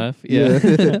sock makes them 'em. laugh.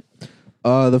 Yeah.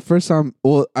 The first time,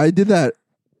 well, I did that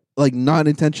like not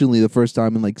intentionally the first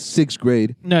time in like 6th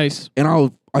grade, Nice. and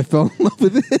I fell in love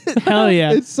with it. Hell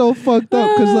yeah. It's so fucked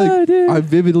up because Ah, like dude. I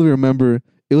vividly remember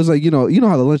it was like you know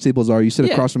how the lunch tables are. You sit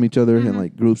Yeah. across from each other in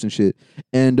like groups and shit.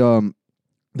 And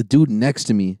the dude next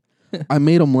to me, I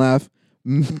made him laugh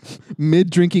mid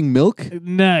drinking milk,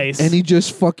 Nice. and he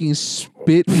just fucking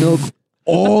spit milk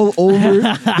all over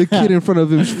the kid in front of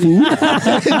his food.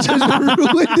 And just ruined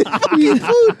the fucking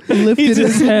food. Lifted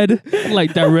his head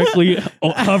like directly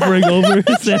hovering over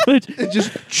his sandwich. And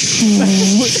just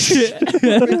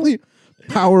really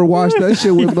power washed that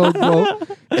shit with milk, bro.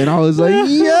 And I was like,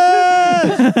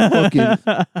 yeah. Fucking,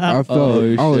 I felt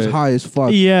Oh, I was shit. high as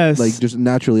fuck. yes. Like just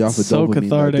naturally off of so dopamine. that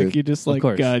cathartic. day. You're just like,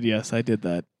 course. God, yes, I did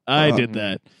that. I did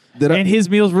that. Did I- And his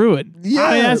meal's ruined. Yeah.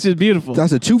 I mean, that's just beautiful.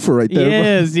 That's a twofer right there.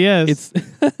 yes, yes.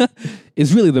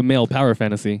 It's really the male power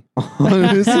fantasy. Bro.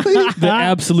 Honestly, The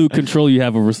absolute control you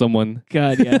have over someone.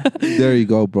 God, yeah. there you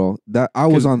go, bro. That I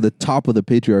was on the top of the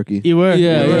patriarchy. You were.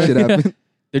 Yeah, you When were. that shit happened.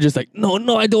 They're just like, no,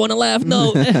 I don't want to laugh,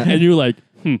 no. And you're like,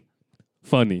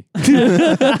 funny. You're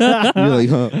like,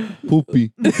 huh?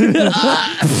 Poopy.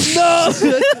 No.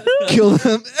 Kill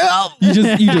them. Help. You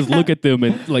just look at them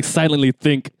and like silently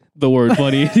think the word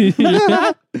funny.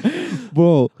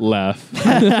 Bro, Laugh.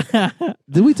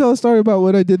 did we tell a story about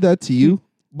when I did that to you?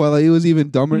 But like it was even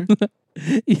dumber.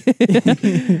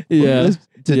 Yeah.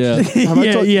 Yeah.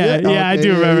 Yeah, I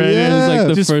do remember it. It was like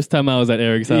the Just- first time I was at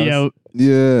Eric's house. Yeah,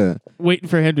 Yeah. waiting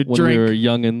for him to When drink. we were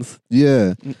youngins.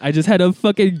 Yeah. I just had a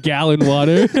fucking gallon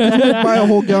water. Buy a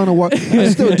whole gallon of water. I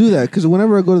still do that because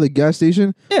whenever I go to the gas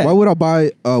station, Yeah. why would I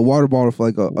buy a water bottle for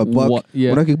like a buck What- yeah.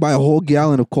 when I could buy a whole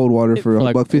gallon of cold water for For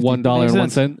like $1.50?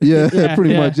 $1.01. Yeah, Yeah,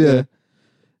 pretty yeah, much. Yeah.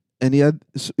 And he had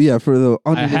for the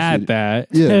I had that.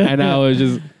 Yeah. And I was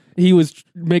just, he was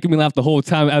making me laugh the whole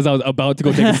time as I was about to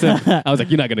go take a sip. I was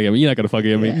like, you're not going to get me. You're not going to fucking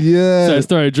get me. Yeah. So I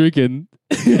started drinking.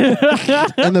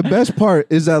 And the best part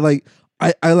is that like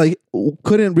I like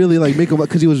couldn't really like make him up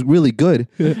because he was really good.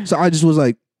 So I just was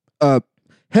like,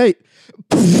 hey,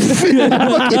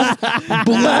 fucking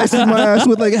blasted my ass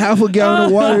with like half a gallon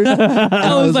of water.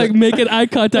 I was like making eye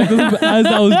contact as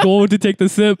I was going to take the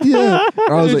sip. yeah.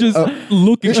 I was Just like,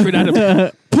 looking straight at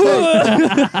him.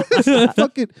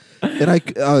 fucking, and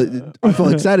I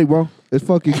felt excited, bro. It's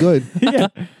fucking good. Yeah.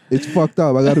 It's fucked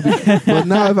up. I gotta be. But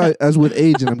now, as with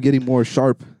age and I'm getting more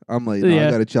sharp, I'm like, Yeah.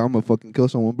 I gotta chill. I'm gonna fucking kill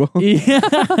someone, bro.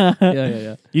 Yeah.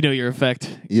 Yeah. You know your effect.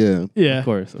 Yeah. Yeah. Of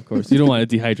course. You don't want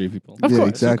to dehydrate people. Of Yeah, course,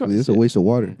 exactly. of course. It's a waste of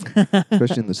water,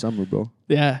 especially in the summer, bro.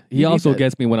 Yeah. He also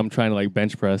gets me when I'm trying to like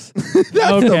bench press. That's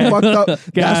Okay. the fucked up. That's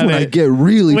Got when I it. get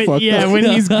really fucked yeah, up. when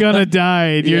he's gonna die,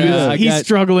 and you're Yeah, I he's got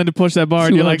struggling to push that bar,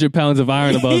 and you're like, 200 pounds of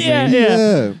iron above Yeah, me.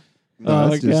 yeah. No, oh my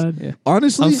that's just- god. Yeah.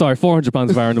 Honestly, I'm sorry, 400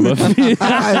 pounds of iron above me.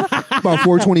 about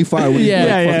 425. When Yeah,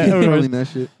 yeah, yeah, fucking yeah. curling that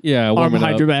shit. Yeah, Arm warming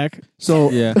behind up. your back.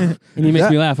 So, Yeah. And he makes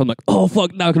That- me laugh. I'm like, oh,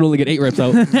 fuck, now I can only get 8 reps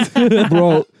out.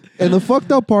 bro, and the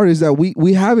fucked up part is that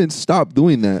we haven't stopped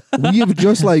doing that. We have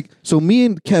just like, so me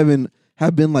and Kevin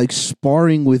have been like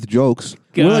sparring with jokes.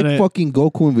 Got We're like it. fucking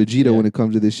Goku and Vegeta Yeah. when it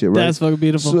comes to this shit, right? That's fucking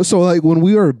beautiful. So like when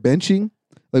we are benching,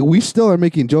 like we still are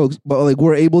making jokes, but like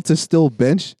we're able to still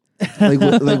bench.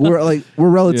 We're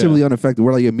relatively unaffected.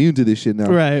 We're like immune to this shit now.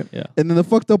 right. Yeah. And then the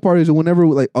fucked up part is whenever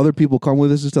like other people come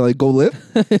with us just to like go lift,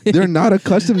 they're not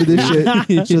accustomed to this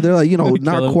shit. So they're like, Kill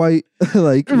not 'em. quite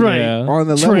like Right. Yeah. on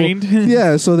the Trained. level.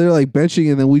 Yeah, so they're like benching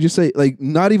and then we just say like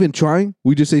not even trying,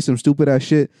 we just say some stupid ass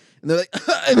shit and they're like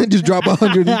and then just drop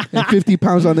 150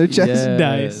 pounds on their chest. Yeah.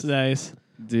 Nice, nice.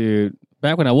 Dude,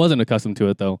 back when I wasn't accustomed to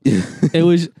it, though, it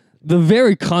was the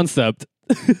very concept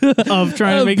Of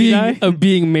trying to make you die? of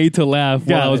being made to laugh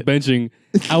while Got I was it. benching.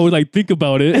 I would like think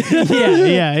about it.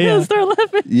 Yeah. Start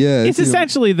laughing. Yeah. It's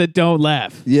essentially the don't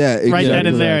laugh. yeah, exactly. Right then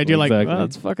and there, and you're like, Exactly. well,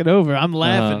 it's fucking over. I'm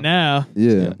laughing Uh-huh. now.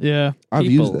 Yeah. Yeah. I've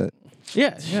People- used that.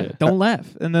 Yeah. Shit. Don't laugh.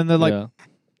 And then they're like,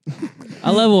 Yeah.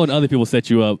 I love when other people set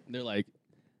you up. They're like,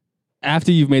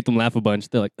 after you've made them laugh a bunch,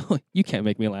 they're like, oh, you can't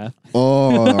make me laugh.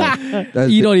 Oh, that's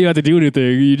You don't even have to do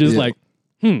anything. You just Yeah. like,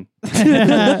 oh,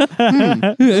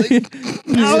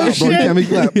 Bro, you shit. can't make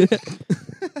me laugh.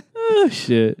 oh,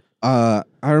 shit. I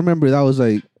remember that was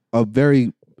like a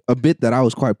bit that I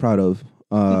was quite proud of.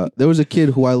 There was a kid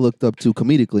who I looked up to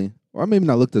comedically, or maybe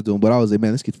not looked up to him, but I was like,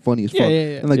 man, this kid's funny as fuck.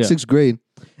 Yeah. In like Yeah. 6th grade,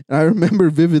 and I remember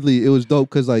vividly, it was dope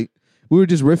because like we were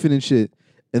just riffing and shit,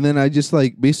 and then I just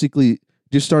like basically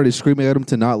just started screaming at him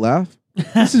to not laugh.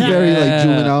 This is very like Yeah.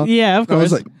 juvenile. Yeah, of I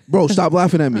was course. like, bro, stop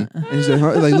laughing at me. And he said,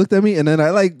 huh? Like, looked at me, and then I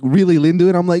like really leaned into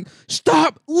it. I'm like,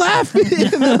 stop laughing.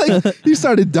 And then like he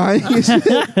started dying and shit.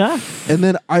 And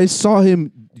then I saw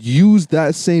him use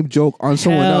that same joke on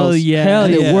someone Hell else. yeah. Hell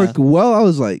And yeah. it worked well. I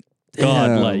was like,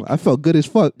 damn, Godlike. I felt good as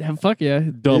fuck. Yeah, fuck yeah.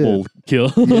 Double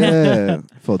kill. Yeah.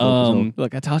 Felt dope as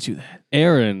Look, I taught you that.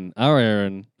 Aaron, our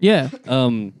Aaron, Yeah.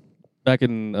 back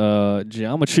in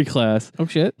geometry class, Oh,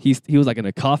 shit. he was like in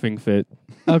a coughing fit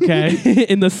Okay.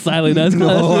 in the silent ass hell.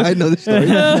 class. No, I know the story.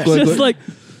 Go ahead, go Just ahead. like,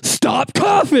 stop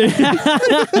coughing.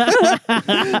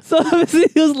 So obviously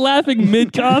he was laughing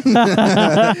mid cough. He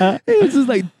was just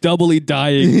like doubly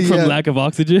dying from Yeah. lack of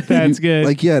oxygen. That's good.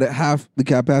 Like he had half the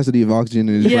capacity of oxygen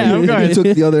in his Yeah, brain. of course. He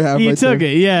took the other half. he right took there.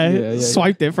 it. Yeah. Yeah, yeah.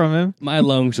 Swiped it from him. My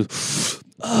lungs just.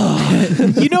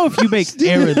 You know, if you make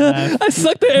Aaron laugh. I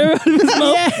sucked the air out of his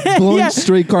mouth. Blowing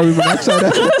straight carbon monoxide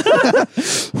out.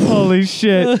 Holy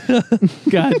shit.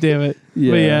 God damn it.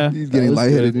 Yeah. But yeah. He's getting was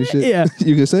lightheaded good. and shit. Yeah.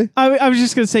 You gonna say? I was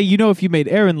just going to say, you know, if you made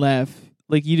Aaron laugh,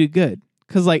 like you did good.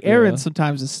 Because like Aaron Yeah.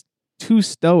 sometimes is too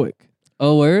stoic.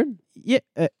 Oh, word? Yeah.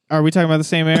 Are we talking about the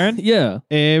same Aaron? Yeah.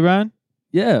 Aaron?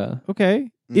 Yeah.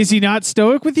 Okay. Is he not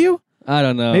stoic with you? I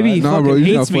don't know. Maybe he Nah, fucking bro,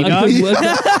 you're hates not me, fucking-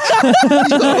 dog.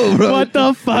 No, bro. What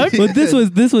the fuck? But this was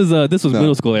No.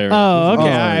 middle school Aaron. Oh, okay. Oh, All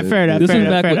right. Fair enough. This Fair was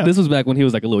enough. back. Fair enough. This was back when he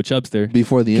was like a little chubster.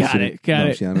 Before the Got incident. it, got No,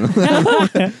 it. shit, I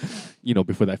don't know. You know,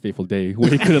 before that fateful day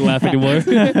when he couldn't laugh anymore.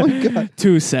 Oh my God.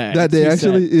 Too sad. That day Too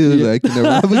actually, sad. it was like, I can never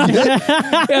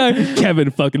laugh again. Yeah, Kevin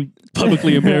fucking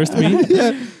publicly embarrassed me.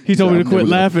 He told me I'm to quit never gonna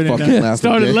laughing and fucking laugh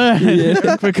started again.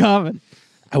 laughing for comment.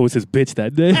 I was his bitch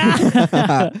that day.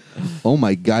 Oh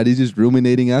my God, he's just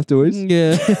ruminating afterwards.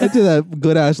 Yeah. After that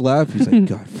good ass laugh, he's like,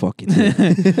 God fucking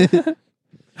damn.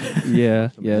 Yeah.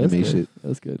 Yeah. That's Anime good. shit.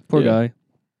 That's good. Poor Yeah. guy.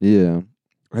 Yeah.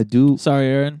 I do. Sorry,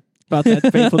 Aaron, about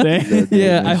that fateful day. That-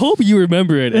 Yeah. that- I hope you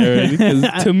remember it, Aaron,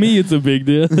 because to me it's a big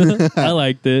deal. I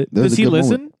liked it. that was Does a he good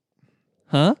listen? moment.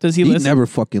 Huh? Does he He listen? never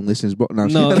fucking listens, bro. No, I'm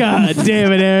No. kidding. God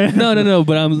damn it, Aaron. No.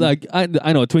 But I'm like, I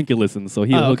know Twinkle listens, so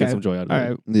he'll Oh, get okay. some joy out of All it.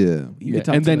 right. Yeah. You Yeah. could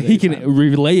talk And to then him he at can any time.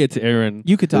 relay it to Aaron.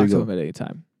 You could There talk you to go. him at any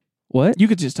time. What? You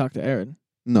could just talk to Aaron.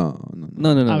 No. No.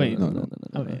 I mean- no.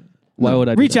 I mean, Why would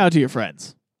I do reach that? out to your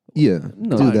friends. Yeah.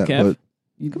 No. do Come on, that. Kev. But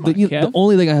The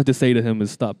only thing I have to say to him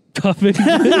is stop coughing.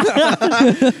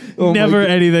 Oh my Never God.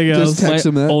 anything else. Just text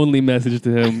him that. Only message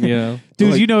to him, you know.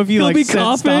 Dude, Like, you know if you he'll like be said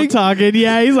coughing. stop talking,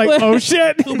 yeah, he's like, oh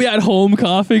shit. He'll be at home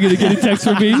coughing and get a text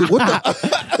from me. What the?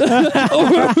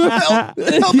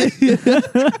 Help me.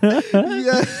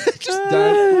 Yeah, just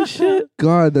died. Shit.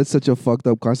 God, that's such a fucked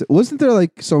up concept. Wasn't there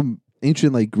like some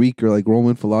ancient like Greek or like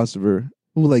Roman philosopher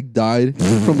who like died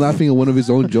from laughing at one of his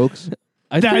own jokes?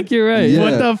 I think you're right. Yeah.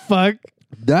 What the fuck?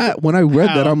 That when I read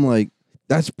that, Wow. I'm like,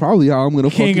 that's probably how I'm gonna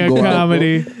King fucking of go out, bro.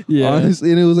 comedy. Yeah.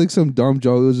 Honestly, and it was like some dumb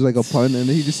joke. It was just like a pun, and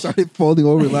then he just started falling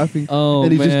over laughing. Oh,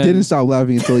 and he man. just didn't stop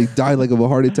laughing until he died like of a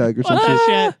heart attack or some shit.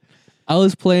 Shit. I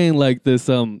was playing like this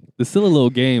silly little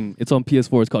game. It's on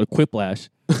PS4. It's called Quiplash.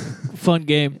 Fun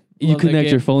game. You Love that connect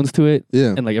game. your phones to it,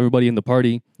 Yeah, and like everybody in the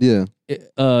party, yeah.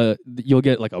 you'll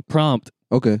get like a prompt,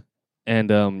 Okay. and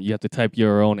you have to type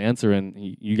your own answer, and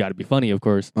you got to be funny, of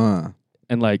course.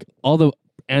 And like all the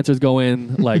answers go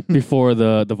in like before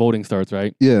the voting starts,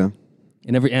 right? Yeah,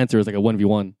 And every answer is like a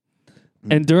 1v1.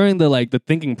 And during the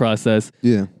thinking process,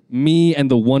 yeah. me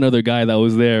and the one other guy that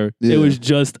was there, Yeah. it was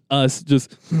just us,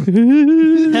 just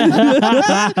Yeah,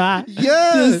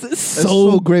 Just That's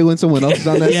so so great when someone else is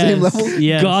on that same level.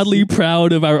 Yes. godly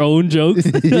proud of our own jokes.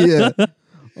 Yeah.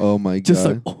 Oh my god. Just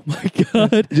like, oh my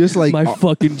god, Just like my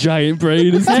fucking giant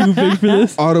brain is too big for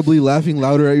this. audibly laughing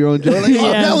louder at your own joke. Like,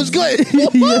 oh, Yeah. that was good.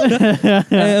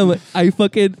 I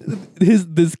fucking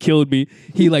this killed me.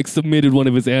 He like submitted one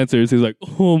of his answers. He's like,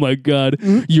 "Oh my god,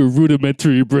 your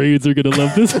rudimentary brains are gonna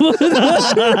love this one."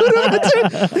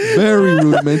 Very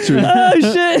rudimentary. Oh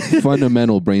shit!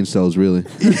 Fundamental brain cells, really.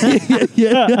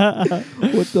 Yeah.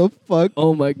 What the fuck?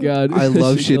 Oh my god! I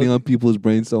love shitting on people's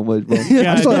brains so much, bro.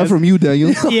 Yeah, I saw that yes. from you,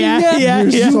 Daniel. Yeah, yeah, You're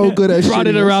yeah. so good at Brought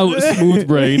it shitting around with smooth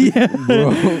brain.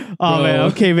 bro. Oh man,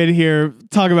 I came in here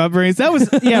talking about brains. That was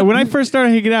when I first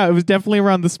started hanging out, it was definitely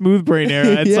around the smooth brain era.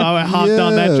 And so I hopped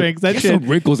on that Yeah. train 'cause that Get shit some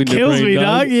wrinkles in your kills brain, me,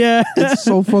 dog. Yeah. It's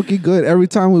so fucking good. Every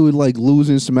time we would like lose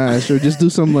in Smash or just do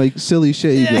some like silly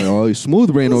shit, you'd be like, oh,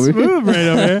 smooth brain over here. Smooth brain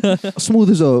over here. Smooth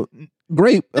as a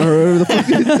grape. Or whatever the fuck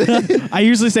you say. I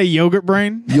usually say yogurt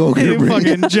brain. Yogurt brain.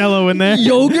 Fucking jello in there.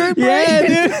 Yogurt brain. Yeah,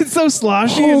 dude. It's so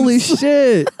sloshy. Holy and-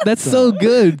 shit! That's so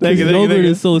good. Thank you, thank you, Yogurt thank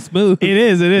you. is so smooth. It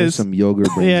is, it There's is. some yogurt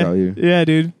brains Yeah. out here. Yeah,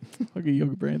 dude. Fucking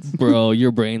yogurt brains. Bro,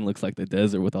 your brain looks like the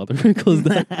desert with all the wrinkles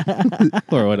there.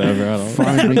 Or whatever. I don't know.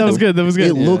 Fine That was wrinkles. good. That was good.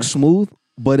 It looks smooth,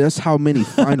 but that's how many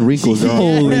fine wrinkles there are.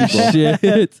 Holy bro.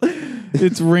 shit.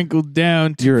 It's wrinkled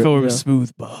down to You're- form yeah.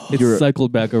 smooth ball. It's You're-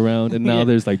 cycled back around, and now Yeah.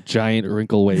 there's like giant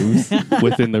wrinkle waves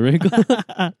within the wrinkle.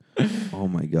 Oh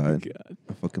my god.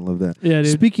 I fucking love that. Yeah,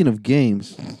 dude. Speaking of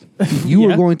games, you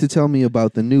were Yeah. going to tell me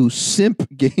about the new Simp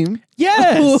game.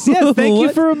 Yes, yes. Thank you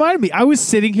What? for reminding me. I was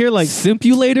sitting here like,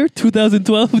 Simulator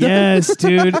 2012. yes,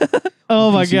 dude.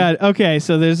 Oh my PC. god. Okay,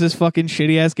 so there's this fucking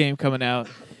shitty ass game coming out.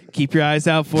 Keep your eyes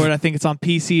out for it. I think it's on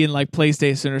PC and like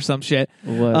PlayStation or some shit.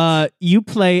 What? You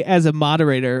play as a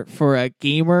moderator for a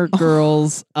gamer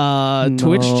girls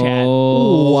Twitch chat.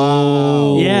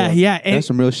 Wow. Yeah, yeah. And That's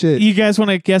some real shit. you guys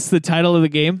want to guess the title of the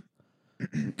game?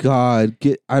 God,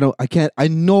 I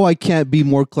know I can't be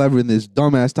more clever than this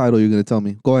dumbass title you're gonna tell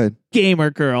me. Go ahead. Gamer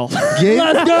girl.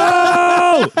 Let's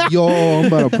go! Yo, I'm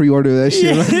about to pre-order that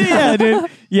shit. right now. Yeah,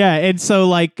 dude. Yeah, and so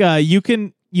like you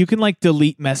can like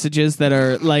delete messages that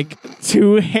are like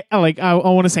too like I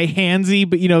want to say handsy,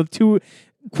 but too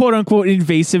quote unquote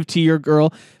invasive to your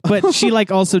girl. But she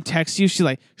like also texts you. She's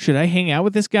like, "Should I hang out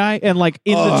with this guy?" And like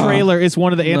in the trailer is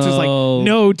one of the answers No. like,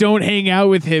 "No, don't hang out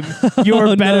with him. You're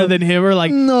Oh, better no. than him." Or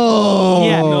like, No.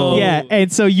 yeah, no. yeah.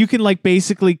 And so you can like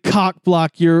basically cock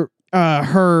block your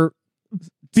her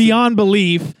beyond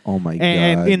belief. Oh my god.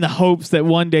 And in the hopes that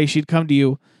one day she'd come to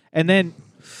you. And then,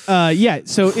 so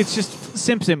it's just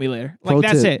Simp Simulator. Like, Pro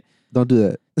that's tip. it. Don't do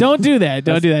that. Don't do that.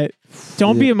 Don't do that.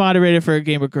 Don't be Yeah. a moderator for a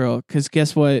gamer girl, because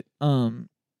guess what?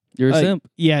 You're a simp.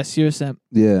 Yes, you're a simp.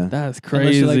 Yeah. That's Unless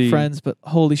crazy. you're like friends, but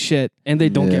holy shit. And they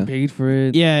don't Yeah. get paid for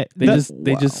it. Yeah, They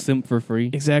the- just simp for free.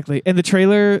 exactly. And the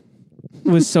trailer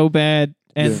was so bad,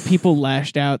 and Yeah. people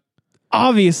lashed out,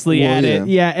 obviously, Well, at yeah. it.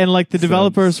 Yeah, and like the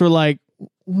developers were like,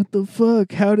 "What the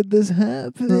fuck? How did this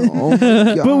happen?" Oh my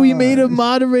god. But we made a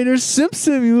moderator Simp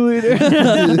Simulator.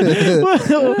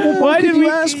 Why did we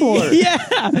ask for it? Yeah,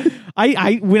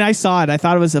 I when I saw it, I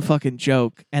thought it was a fucking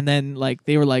joke, and then like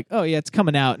they were like, "Oh yeah, it's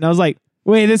coming out," and I was like,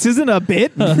 "Wait, this isn't a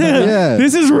bit. Yeah.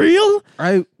 This is real."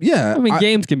 I I mean,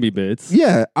 games can be bits.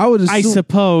 yeah, I would I assume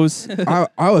suppose. I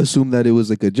would assume that it was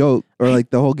like a joke or like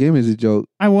the whole game is a joke.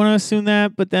 I want to assume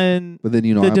that, but then But then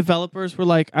the developers were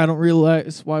like, "I don't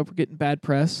realize why we're getting bad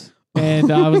press."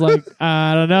 And I was like,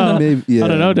 I don't know. Maybe, yeah. I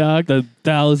don't know, dog. The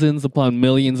thousands upon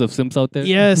millions of simps out there.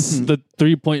 Yes. The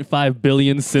 3.5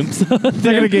 billion simps out They're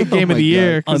there. going to get game Oh of the my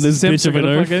year. God. 'cause On this the Sims bitch are of an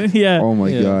gonna earth. fucking- yeah. Oh my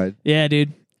Yeah. god. Yeah,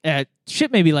 dude.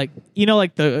 Shit made me like,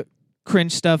 like the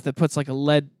cringe stuff that puts like a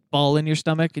lead ball in your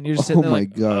stomach and you're just sitting Oh there my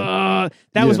like, god.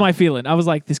 that was Yeah. my feeling. I was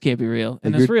like, this can't be real.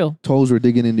 And Like it's real. Toes were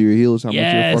digging into your heels. How much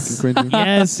you're fucking cringing.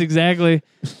 Yes, exactly.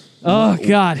 Oh,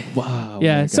 God. Wow.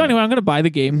 Yeah. my So God. anyway, I'm going to buy the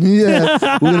game. Yeah,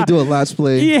 we're gonna do a let's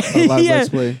play. Yeah, A live yeah. let's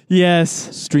play. Yes.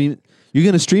 Stream. You're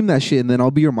gonna stream that shit, and then I'll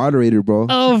be your moderator, bro.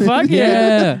 Oh, fuck yeah.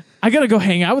 Yeah. I got to go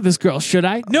hang out with this girl. Should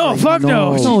I? No, fuck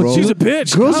no. No, bro. She's a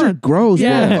bitch. Girls are God. gross,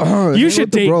 Yeah. bro. You Hang should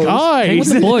with the date bros. guys. Hang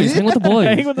with the boys. Hang with the boys.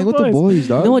 Hang with Hang with the boys,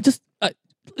 dog. You know what? Just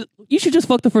you should just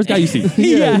fuck the first guy you see.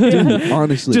 Yeah. Dude,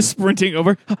 honestly. Just sprinting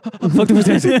over. Fuck the first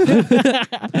guy you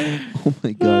see. oh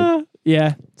my god.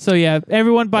 Yeah. So yeah,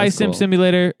 everyone buy That's Sim cool.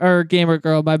 Simulator or Gamer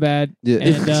Girl. My bad. Yeah.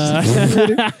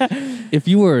 And If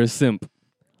you were a simp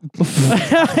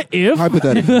if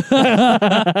Hypothetically,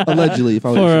 allegedly, if I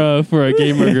was. for a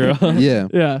gamer girl, Yeah.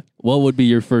 yeah, what would be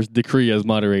your first decree as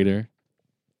moderator?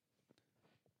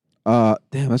 Damn,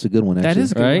 that's a good one. Actually. that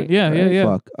is a good Right? one. Yeah, yeah,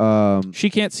 yeah. Fuck. She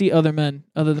can't see other men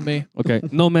other than me. Okay,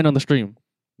 no men on the stream.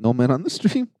 No man on the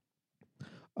stream.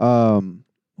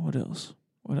 What else?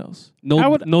 What else? I No,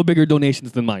 would- no bigger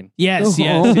donations than mine. Yes,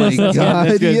 yes. Oh my yes, yes, god.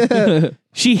 that's good. Yeah.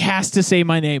 She has to say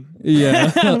my name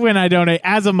Yeah. when I donate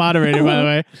as a moderator. By the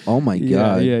way, Oh my yeah,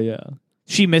 god. yeah.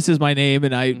 she misses my name,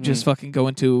 and I Mhm. just fucking go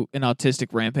into an autistic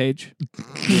rampage.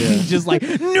 Yeah. Just like,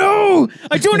 no,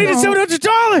 I donated $700.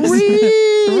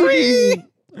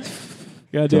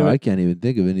 God Dude, damn I it! can't even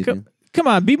think of anything. Come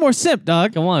on, be more simp,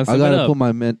 dog. Come on, I sum it gotta up. put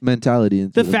my mentality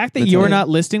into The fact that you're not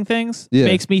listing things Yeah.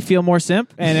 makes me feel more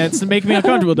simp, and it's making me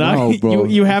uncomfortable, dog. No, bro.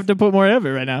 You have to put more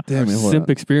effort right now. Damn it. hold simp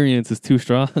experience is too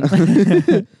strong.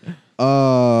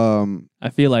 on. I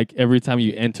feel like every time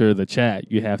you enter the chat,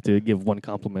 you have to give one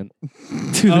compliment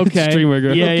to the Okay. streamer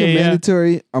girl. Yeah, Okay, yeah.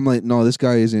 mandatory. I'm like, no, this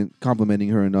guy isn't complimenting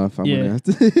her enough. I'm Yeah. gonna have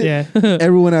to. Yeah.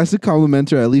 Everyone has to compliment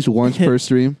her at least once per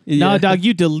stream. No, dog,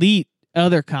 you delete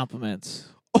other compliments.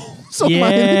 So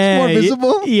mine is more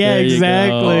visible. Yeah, There you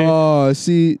exactly. Oh,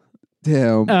 see,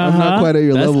 damn, I'm Uh-huh. not quite at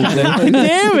your That's level. kinda-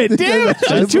 Damn it.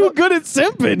 I'm too good at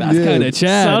simping. That's Yeah. kind of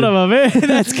Chad. Son of a bitch.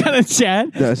 That's kind of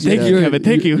Chad. That's Thank Chad. you, Kevin.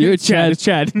 Thank you. You're Chad.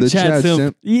 Chad. Chad. The Chad Chad simp.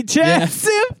 simp You Chad Yeah.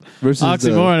 simp. versus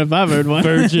Oxymoron, if I've heard one.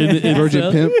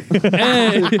 Virgin Pimp.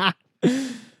 Hey.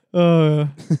 Oh,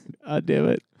 God damn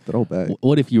it. Throwback.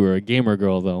 What if you were a gamer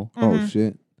girl though? Oh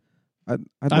shit.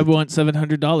 I want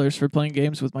 $700 for playing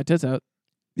games with my tits out.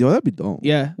 Yo, that'd be dope.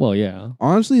 Yeah. Well, yeah.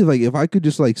 Honestly, like if I could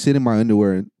just like sit in my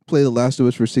underwear and play The Last of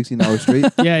Us for 16 hours straight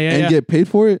Yeah, yeah, and yeah. get paid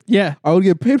for it, Yeah. I would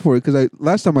get paid for it because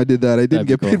last time I did that, I didn't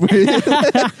That'd get be paid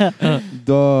for it.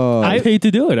 Dog. I paid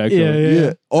to do it actually. Yeah,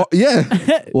 yeah. Oh,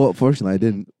 yeah. Well, fortunately, I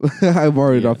didn't. I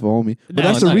borrowed it Yeah. off of homie. But No,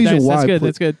 that's the nice, reason nice. why. That's I good. pla-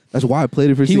 That's good. That's why I played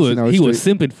it for He 16 hours was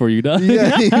straight. simping for you, dog.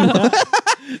 Yeah.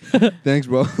 Thanks,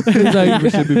 bro. Thanks for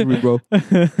simping for me, bro.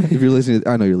 If you're listening,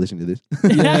 I know you're listening to this.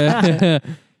 Yeah.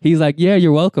 He's like, yeah,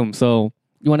 you're welcome. So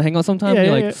you want to hang out sometime? Yeah,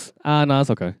 You're yeah, like, no, it's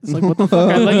okay. It's like, what the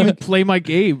fuck? I let you play my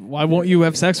game. Why won't you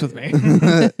have sex with me?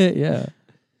 Yeah.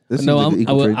 This No, seems like an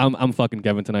equal trade. I'm fucking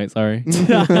Kevin tonight. Sorry.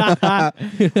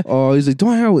 Oh, he's like,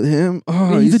 don't hang out with him.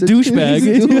 Oh, He's a such- douchebag.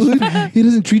 he's a douche. He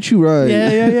doesn't treat you right.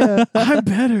 yeah. I'm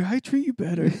better. I treat you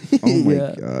better. Oh my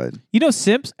Yeah. god. You know,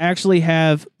 simps actually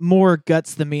have more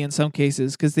guts than me in some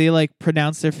cases because they like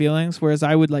pronounce their feelings, whereas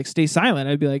I would like stay silent.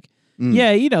 I'd be like, Mm.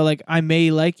 yeah, you know, like I may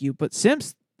like you, but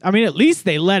simps, I mean, at least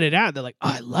they let it out. They're like,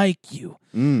 I like you.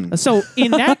 Mm. So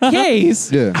in that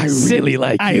case, Yeah. I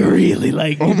really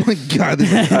like you. Oh my god.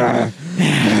 This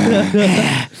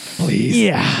Please.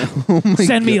 Yeah. oh my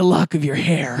Send me god. a lock of your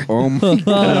hair. Oh my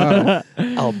god.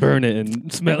 I'll burn it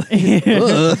and smell it.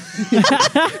 Ugh.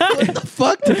 What the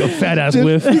fuck? Take a fat ass Just-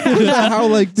 whiff. How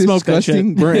like Smoke that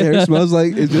disgusting burnt hair smells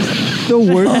like it's just the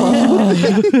worst possible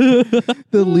thing.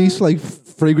 The least like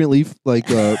fragrantly like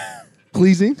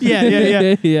pleasing.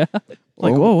 Yeah. Yeah.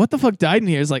 Like, Oh. whoa, what the fuck died in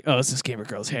here? It's like, oh, it's this gamer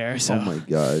girl's hair. So Oh my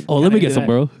god. Oh, let me Gotta get do some,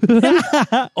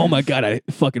 bro. Oh my god, I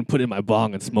fucking put it in my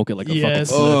bong and smoke it like a yes,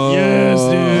 fucking. Oh.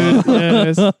 yes, dude.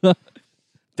 Yes. I need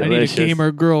a Delicious.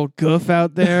 gamer girl goof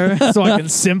out there so I can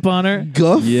simp on her.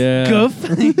 Guff? Yeah. Goof.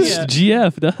 It's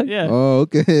GF, dog. Yeah. Oh,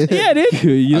 okay. Yeah, dude.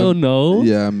 You don't know.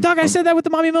 Yeah. Dog, I said that with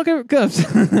the mommy milker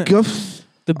goofs. Guff.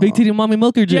 The big titty mommy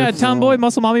milker gif. Yeah, tomboy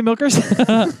muscle mommy milkers.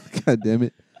 God damn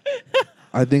it.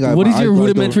 I think I What my does your eyes-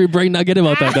 rudimentary brain not get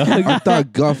about that, I dog?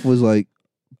 thought Guff was like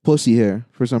pussy hair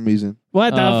for some reason. What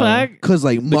the fuck? Cause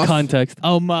like The muff. context.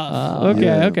 Oh, muff. Oh, Okay,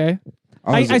 yeah. okay.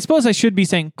 I was I suppose I should be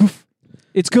saying goof.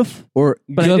 It's goof. or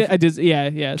But Goof. I did,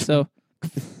 yeah. So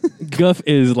Guff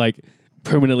is like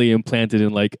permanently implanted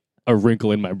in like a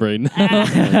wrinkle in my brain Oh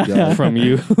my God. from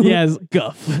you. Yes,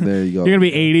 guff. There you go. You're gonna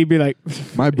be 80, be like,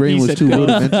 My brain He was said too guff.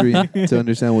 rudimentary to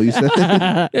understand what you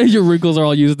said. Your wrinkles are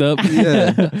all used up.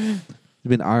 Yeah. It's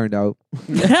been ironed out.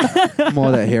 From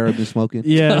all that hair I've been smoking.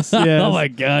 yes, yes. Oh my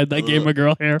god, that gamer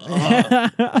girl hair.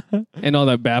 And all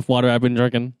that bath water I've been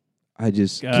drinking. I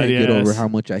just God, can't get over yes. how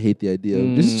much I hate the idea of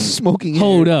Mm. just smoking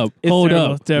Hold hair. up. It's Hold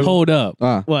terrible, up. terrible. Hold up.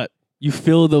 Ah. What? You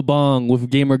fill the bong with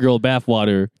gamer girl bath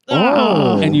water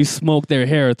Oh. and you smoke their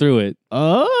hair through it.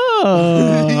 Oh.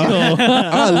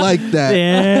 I like that.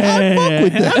 Yeah. I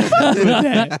fuck with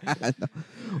that.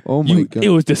 Oh my God. It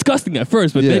was disgusting at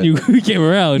first, but then Yeah. you came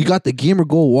around. You got the gamer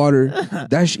gold water.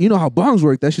 You know how bongs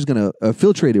work. That's just gonna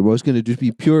filtrate it, bro. It's gonna just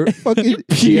be pure fucking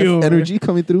Pure. GF energy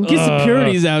coming through. Get some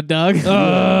purities out, dog.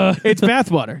 Uh. It's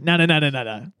bathwater. No.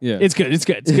 Yeah. It's good. It's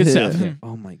good. It's good stuff.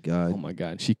 Oh my Oh God. my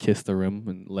god, she kissed the rim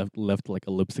and left like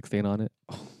a lipstick stain on it,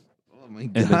 Oh my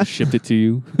and then God. shipped it to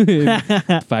you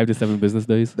in 5 to 7 business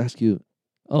days. That's cute.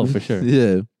 Oh, for sure.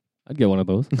 Yeah. I'd get one of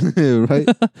those. Right.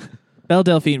 Belle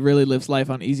Delphine really lives life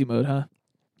on easy mode, huh?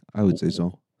 I would say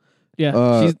so.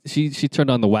 Yeah. She turned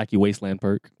on the wacky wasteland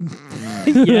perk.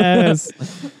 Yes.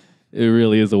 It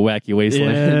really is a wacky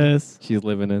wasteland Yes. she's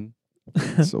living in.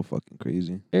 It's so fucking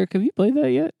crazy. Eric, have you played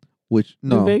that yet? Which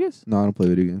New no, Vegas? no, I don't play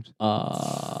video games.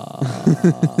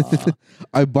 Uh,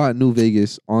 I bought New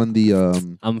Vegas on the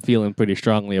I'm feeling pretty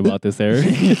strongly about this, Eric.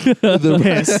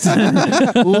 Pissed.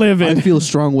 I Livid. feel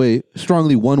strongly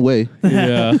one way.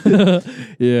 Yeah.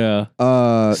 Yeah.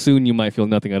 Oh Soon you might feel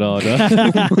nothing at all.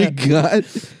 Huh? my God.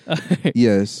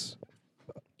 Yes.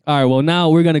 All right, well,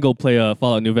 now we're going to go play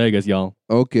Fallout New Vegas, y'all.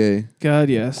 Okay. God,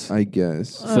 yes. I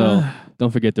guess. So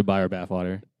don't forget to buy our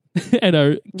bathwater and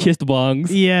our kissed bongs.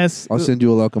 Yes. I'll send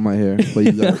you a lock on my hair, but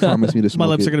you gotta promise me to smoke My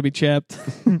lips it. are going to be chapped.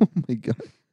 Oh my God.